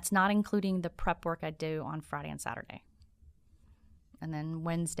 That's not including the prep work I do on Friday and Saturday. And then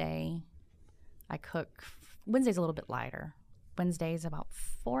Wednesday, I cook. Wednesday's a little bit lighter. Wednesday's about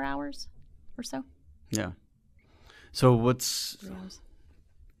 4 hours or so. Yeah. So 3 hours.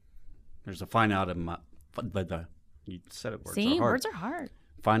 There's a finite amount, you said it, words See, are hard. words are hard.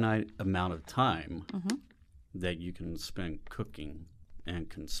 Finite amount of time that you can spend cooking and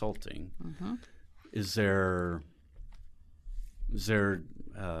consulting. Is there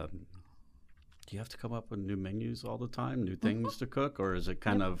do you have to come up with new menus all the time, new things to cook, or is it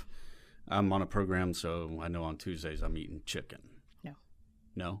kind of, I'm on a program, so I know on Tuesdays I'm eating chicken?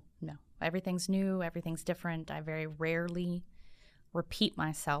 No? Everything's new. Everything's different. I very rarely repeat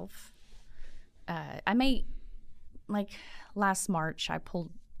myself. I may, like last March,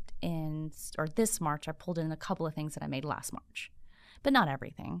 this March, I pulled in a couple of things that I made last March, but not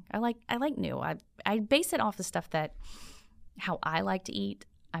everything. I like new. I base it off the stuff that, how I like to eat.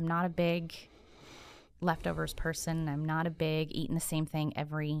 I'm not a big leftovers person. I'm not a big eating the same thing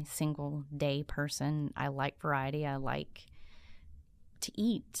every single day person. I like variety. I like to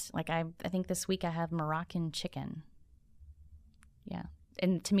eat. Like I think this week I have Moroccan chicken. Yeah.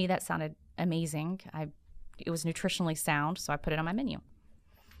 And to me that sounded amazing. It was nutritionally sound, so I put it on my menu.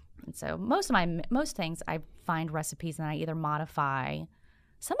 And so most things I find recipes and I either modify.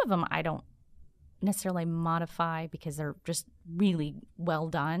 Some of them I don't necessarily modify because they're just really well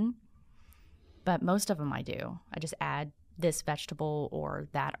done. But most of them I do. I just add this vegetable or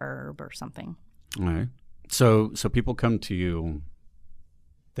that herb or something. All right. So people come to you,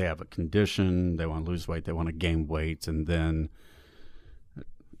 they have a condition, they want to lose weight, they want to gain weight, and then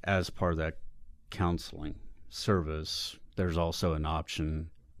as part of that counseling service, there's also an option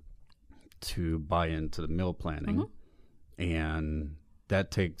to buy into the meal planning, and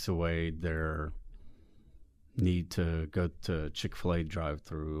that takes away their need to go to Chick-fil-A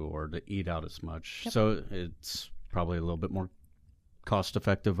drive-through or to eat out as much. Yep. So it's probably a little bit more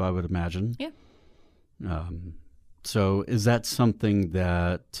cost-effective, I would imagine. Yeah. So is that something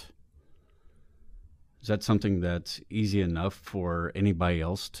that's easy enough for anybody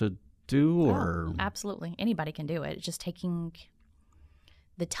else to do, or? Oh, absolutely. Anybody can do it. It's just taking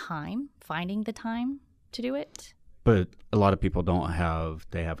the time, finding the time to do it. But a lot of people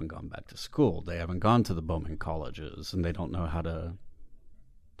they haven't gone back to school. They haven't gone to the Bowman colleges, and they don't know how to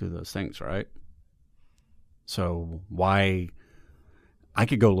do those things, right? So why? I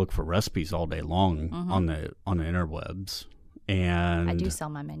could go look for recipes all day long on the interwebs, and I do sell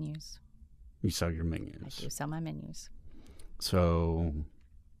my menus. You sell your menus. I do sell my menus. So,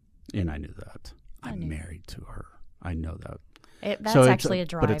 and I knew that. I'm married to her. I know that. That's actually a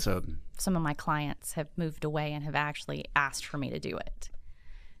drive. But some of my clients have moved away and have actually asked for me to do it.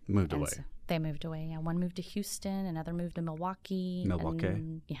 Moved away. So they moved away. Yeah, one moved to Houston. Another moved to Milwaukee.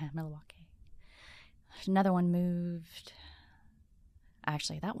 Milwaukee? Yeah, Milwaukee. Another one moved.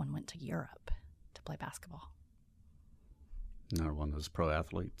 Actually, that one went to Europe to play basketball. Another one of those pro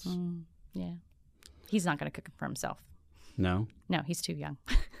athletes. Yeah. He's not going to cook for himself. No? No, he's too young.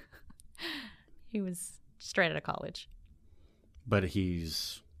 He was straight out of college. But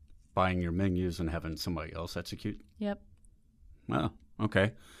he's buying your menus and having somebody else execute? Yep. Oh,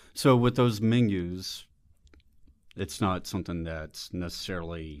 okay. So with those menus, it's not something that's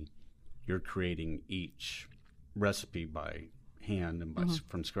necessarily you're creating each recipe by hand and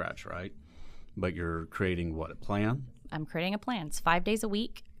from scratch, right? But you're creating what, a plan? I'm creating a plan. It's 5 days a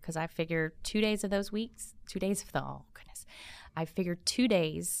week because I figure 2 days of those weeks, 2 days of I figured 2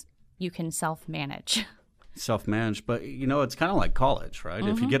 days you can self-manage. Self-manage, but it's kind of like college, right?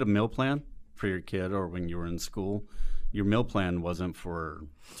 If you get a meal plan for your kid, or when you were in school, your meal plan wasn't for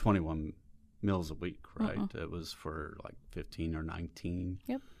 21 meals a week, right? It was for like 15 or 19.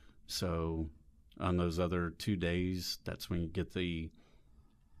 Yep. So on those other 2 days, that's when you get the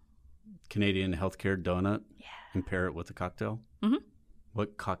Canadian healthcare donut and pair it with a cocktail.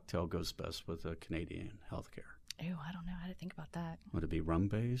 What cocktail goes best with a Canadian healthcare? Ew, I don't know how to think about that. Would it be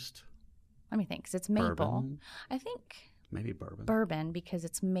rum-based? Let me think, because it's maple. Bourbon? I think maybe bourbon. Bourbon, because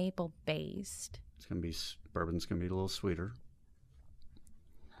it's maple based. Bourbon's gonna be a little sweeter.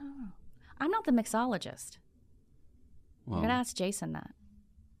 Oh. I'm not the mixologist. Well, I'm gonna ask Jason that.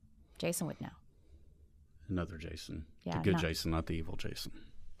 Jason would know. Another Jason. Yeah, the good Jason, not the evil Jason.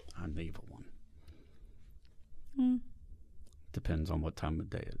 I'm the evil one. Depends on what time of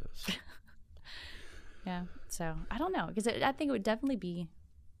day it is. Yeah, so I don't know, because I think it would definitely be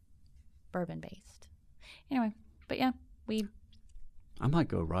bourbon based. Anyway, but yeah, I might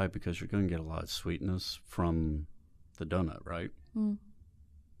go rye because you're going to get a lot of sweetness from the donut, right?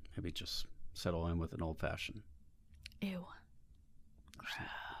 Maybe just settle in with an old fashioned. Ew.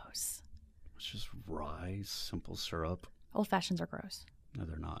 Gross. It's just rye, simple syrup. Old fashions are gross. No,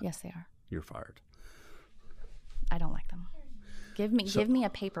 they're not. Yes, they are. you're fired. I don't like them. Give me a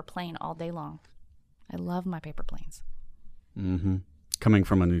paper plane all day long. I love my paper planes. Mm-hmm. Coming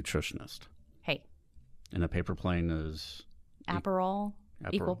from a nutritionist. Hey. And a paper plane is? Aperol.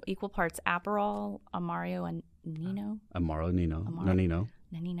 Equal parts Aperol, Amaro, and Nino. Amaro, Nino. Nanino.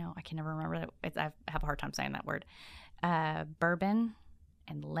 Nanino. I can never remember that. I have a hard time saying that word. Bourbon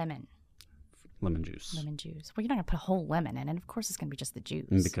and lemon. Lemon juice. Lemon juice. Well, you're not going to put a whole lemon in, and of course it's going to be just the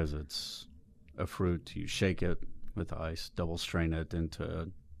juice. And because it's a fruit, you shake it with ice, double strain it into a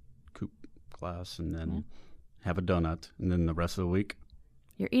coupe glass, and then have a donut. And then the rest of the week,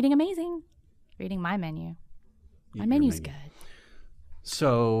 you're eating amazing. You're eating my menu. My menu's good.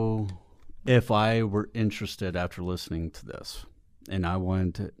 So if I were interested after listening to this and I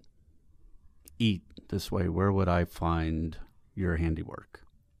wanted to eat this way, where would I find your handiwork?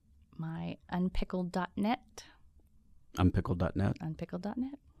 My unpickled.net. Unpickled.net?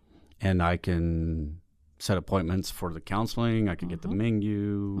 Unpickled.net. And I can set appointments for the counseling. I can get the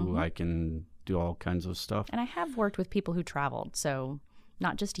menu. I can do all kinds of stuff. And I have worked with people who traveled, so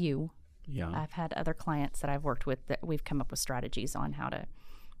not just you. Yeah. I've had other clients that I've worked with that we've come up with strategies on how to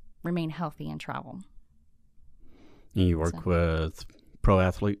remain healthy and travel. And you work with pro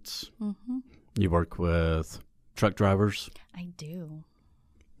athletes. Mm-hmm. You work with truck drivers. I do.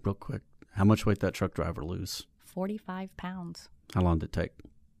 Real quick, how much weight that truck driver lose? 45 pounds. How long did it take?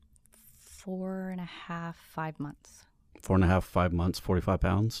 4.5, 5 months. 4.5, 5 months, 45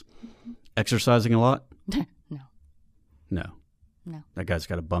 pounds? Mm-hmm. Exercising a lot? No. That guy's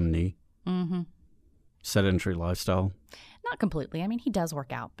got a bum knee. Mm-hmm. Sedentary lifestyle? Not completely. I mean, he does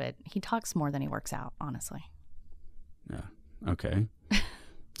work out, but he talks more than he works out, honestly. Yeah. Okay.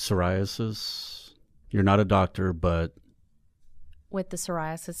 Psoriasis? You're not a doctor, but... With the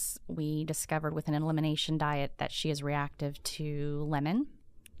psoriasis, we discovered with an elimination diet that she is reactive to lemon,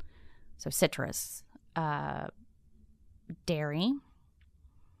 so citrus, dairy,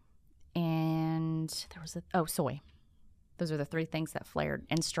 and there was soy. Those are the three things that flared,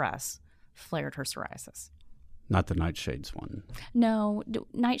 and stress flared her psoriasis. Not the nightshades one. No,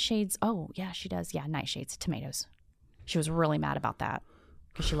 nightshades. Oh, yeah, she does. Yeah, nightshades, tomatoes. She was really mad about that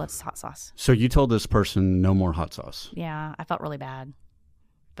because she loves hot sauce. So you told this person no more hot sauce. Yeah, I felt really bad.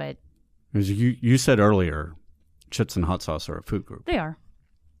 But you said earlier, chips and hot sauce are a food group. They are.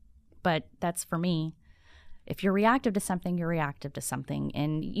 But that's for me. If you're reactive to something, you're reactive to something.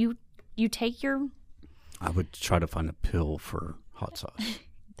 And you take your... I would try to find a pill for hot sauce.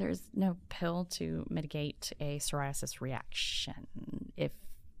 There's no pill to mitigate a psoriasis reaction.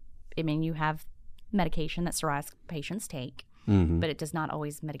 You have medication that psoriasis patients take, but it does not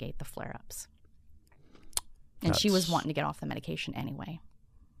always mitigate the flare-ups. And she was wanting to get off the medication anyway.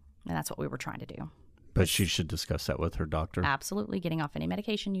 And that's what we were trying to do. But she should discuss that with her doctor. Absolutely. Getting off any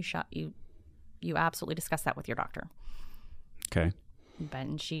medication, you absolutely discuss that with your doctor. Okay.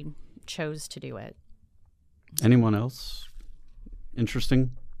 And she chose to do it. Anyone else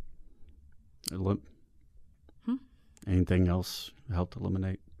interesting? Anything else helped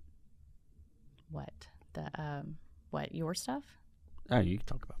eliminate? What? Your stuff? You can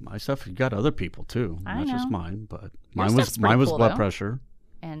talk about my stuff. You got other people too, not just mine. But mine was cool, blood pressure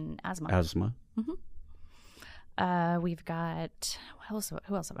and asthma. Mm-hmm. We've got who else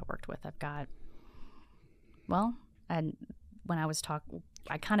have I worked with? I've got and when I was talking,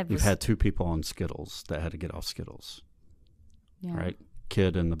 I kind of you've had two people on Skittles that had to get off Skittles, right?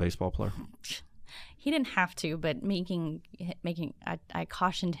 Kid and the baseball player. He didn't have to, but I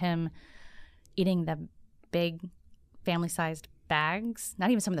cautioned him eating the big family-sized bags. Not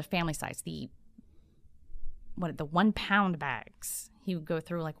even some of the family size. The 1 pound bags. He would go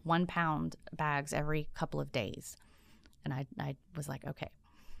through like 1 pound bags every couple of days, and I was like, okay,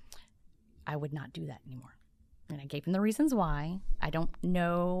 I would not do that anymore. And I gave him the reasons why. I don't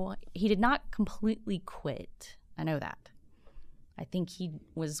know. He did not completely quit. I know that. I think he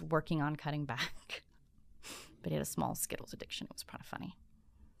was working on cutting back, but he had a small Skittles addiction. It was kind of funny.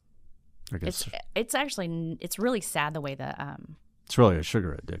 I guess it's really sad the way it's really a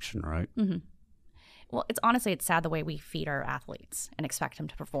sugar addiction, right? Mm-hmm. Well, it's sad the way we feed our athletes and expect them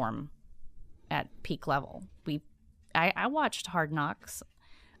to perform at peak level. I watched Hard Knocks.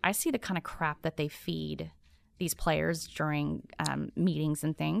 I see the kind of crap that they feed these players during meetings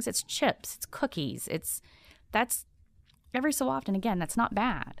and things. It's chips, it's cookies, that's every so often. Again, that's not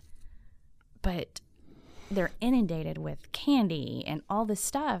bad, but they're inundated with candy and all this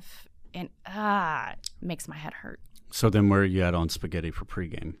stuff, and it makes my head hurt. So then where are you at on spaghetti for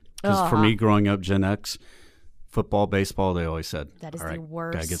pregame? Because for me, growing up, Gen X, football, baseball, they always said, that is all right, the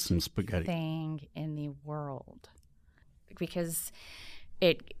worst gotta get some spaghetti thing in the world, because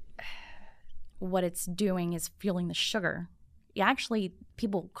what it's doing is fueling the sugar. Actually,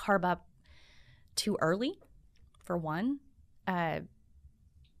 people carb up too early, for one. And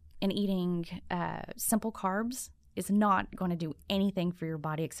eating simple carbs is not going to do anything for your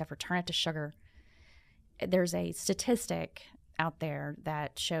body except for turn it to sugar. There's a statistic out there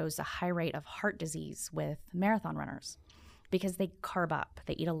that shows a high rate of heart disease with marathon runners because they carb up.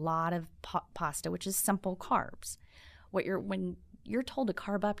 They eat a lot of pasta, which is simple carbs. When you're told to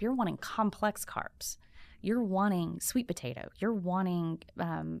carb up, you're wanting complex carbs. You're wanting sweet potato. You're wanting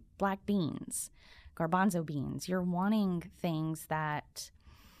black beans, garbanzo beans. You're wanting things that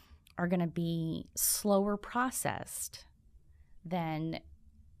are going to be slower processed than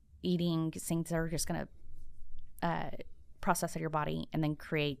eating things that are just going to process out your body and then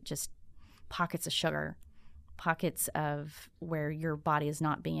create just pockets of sugar, pockets of where your body is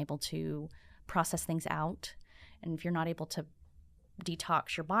not being able to process things out. And if you're not able to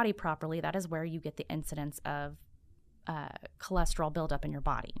detox your body properly, that is where you get the incidence of cholesterol buildup in your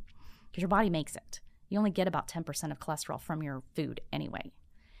body, because your body makes it. You only get about 10% of cholesterol from your food anyway.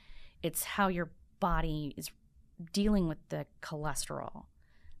 It's how your body is dealing with the cholesterol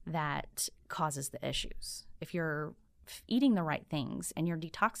that causes the issues. If you're eating the right things and you're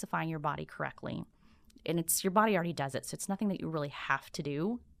detoxifying your body correctly, and it's your body already does it, so it's nothing that you really have to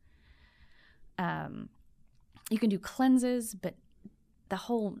do. You can do cleanses, but the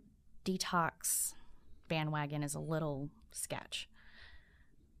whole detox bandwagon is a little sketch.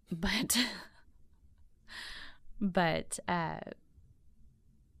 But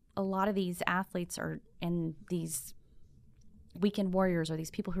a lot of these athletes and these weekend warriors or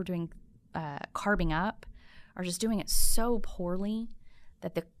these people who are doing carbing up are just doing it so poorly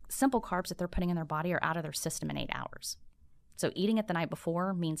that the simple carbs that they're putting in their body are out of their system in 8 hours. So eating it the night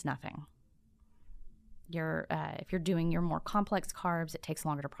before means nothing. If you're doing your more complex carbs, it takes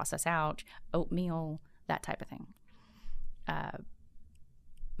longer to process out, oatmeal, that type of thing.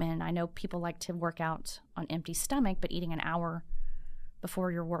 And I know people like to work out on empty stomach, but eating an hour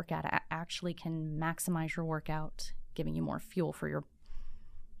before your workout actually can maximize your workout, giving you more fuel for your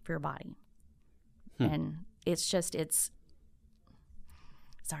body. And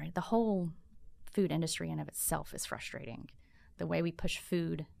the whole food industry in of itself is frustrating. The way we push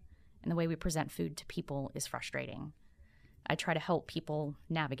food and the way we present food to people is frustrating. I try to help people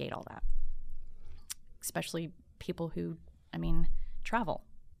navigate all that, especially people who, travel.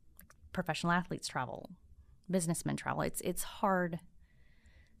 Professional athletes travel. Businessmen travel. It's hard.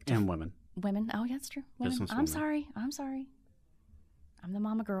 And women. Women. Oh, yeah, that's true. Women. I'm sorry. I'm the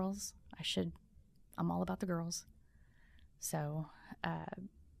mama girls. I'm all about the girls. So,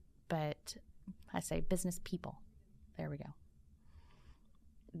 but I say business people. There we go.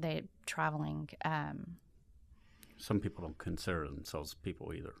 They traveling. Some people don't consider themselves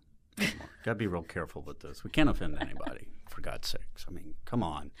people either. Got to be real careful with this. We can't offend anybody, for God's sakes. Come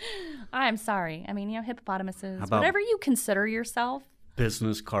on. I'm sorry. Hippopotamuses, whatever you consider yourself.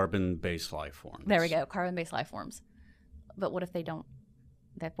 Business carbon-based life forms. There we go, carbon-based life forms. But what if they don't?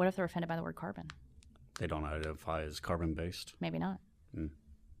 What if they're offended by the word carbon? They don't identify as carbon-based? Maybe not. Anyway.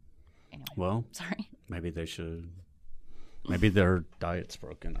 Well, sorry. Maybe they should. Maybe their diet's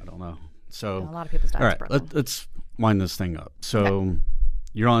broken. I don't know. So a lot of people's diet's broken. All right, let's wind this thing up. So okay.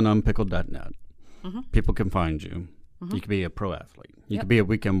 You're on unpickled.net. Mm-hmm. People can find you. Mm-hmm. You could be a pro athlete. You could be a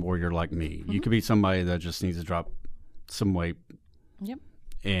weekend warrior like me. Mm-hmm. You could be somebody that just needs to drop some weight. Yep.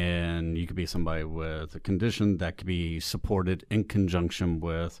 And you could be somebody with a condition that could be supported in conjunction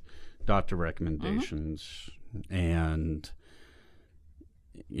with doctor recommendations. Mm-hmm. And,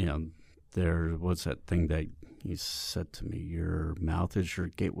 there was that thing that you said to me, your mouth is your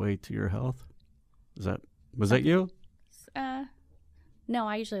gateway to your health. Was that you? No,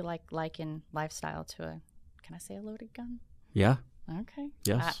 I usually liken lifestyle to can I say a loaded gun? Yeah. Okay.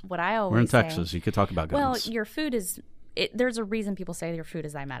 Yes. What I always We're in Texas. You could talk about guns. Well, your food is there's a reason people say your food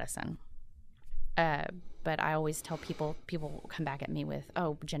is thy medicine. But I always tell people come back at me with,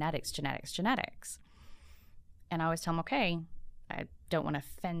 oh, genetics. And I always tell them, okay, I don't want to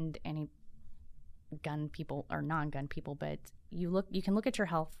offend any gun people or non-gun people, but you can look at your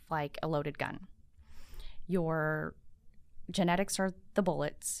health like a loaded gun. Your genetics are the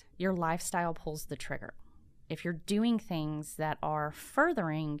bullets. Your lifestyle pulls the trigger. If you're doing things that are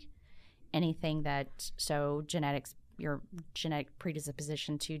furthering anything genetics, your genetic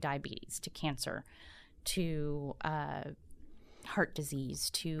predisposition to diabetes, to cancer, to heart disease,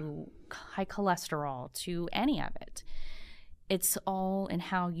 to high cholesterol, to any of it, it's all in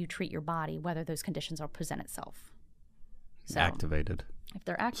how you treat your body, whether those conditions will present itself. So, activated. If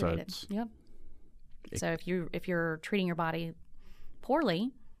they're activated, yep. So if you're treating your body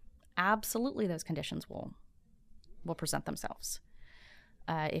poorly, absolutely those conditions will present themselves.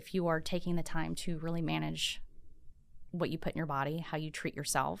 If you are taking the time to really manage what you put in your body, how you treat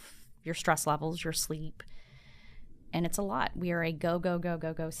yourself, your stress levels, your sleep, and it's a lot. We are a go, go, go,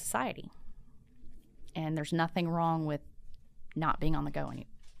 go, go society. And there's nothing wrong with not being on the go.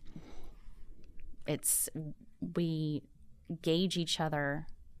 We gauge each other.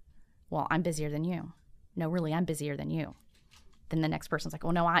 Well, I'm busier than you. No, really, I'm busier than you. Then the next person's like,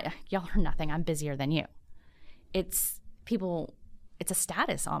 well, no, y'all are nothing. I'm busier than you. It's a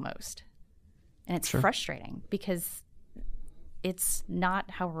status almost. And it's frustrating because it's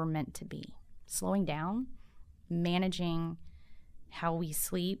not how we're meant to be. Slowing down, managing how we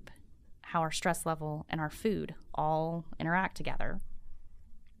sleep, how our stress level and our food all interact together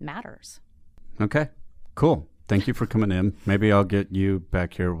matters. Okay, cool. Thank you for coming in. Maybe I'll get you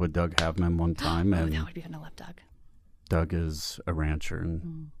back here with Doug Havman one time. And that would be fun. I love Doug. Doug is a rancher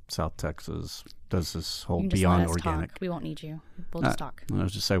in South Texas. Does this whole You can just Beyond let us Organic. Talk. We won't need you. We'll just talk. I'll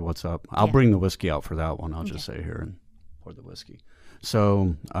just say what's up. I'll bring the whiskey out for that one. I'll just say here and pour the whiskey.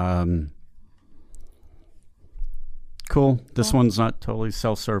 So, cool. This one's not totally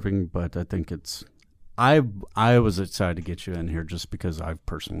self-serving, but I think it's. I was excited to get you in here just because I've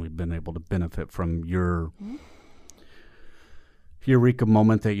personally been able to benefit from your eureka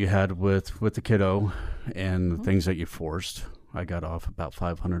moment that you had with the kiddo and the things that you forced. I got off about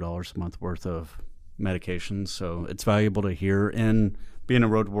 $500 a month worth of medications, so it's valuable to hear. And being a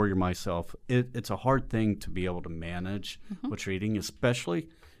road warrior myself, it's a hard thing to be able to manage what you're eating, especially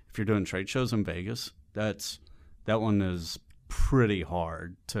if you're doing trade shows in Vegas. That one is pretty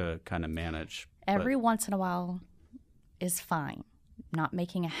hard to kind of manage. Every once in a while is fine. Not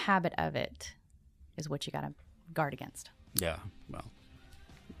making a habit of it is what you got to guard against. Yeah, well,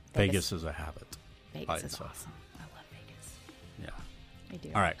 Vegas is a habit. Vegas is awesome. I love Vegas. Yeah. I do.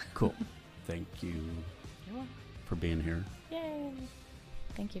 All right, cool. Thank you for being here. Yay.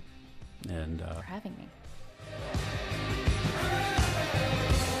 Thank you and for having me.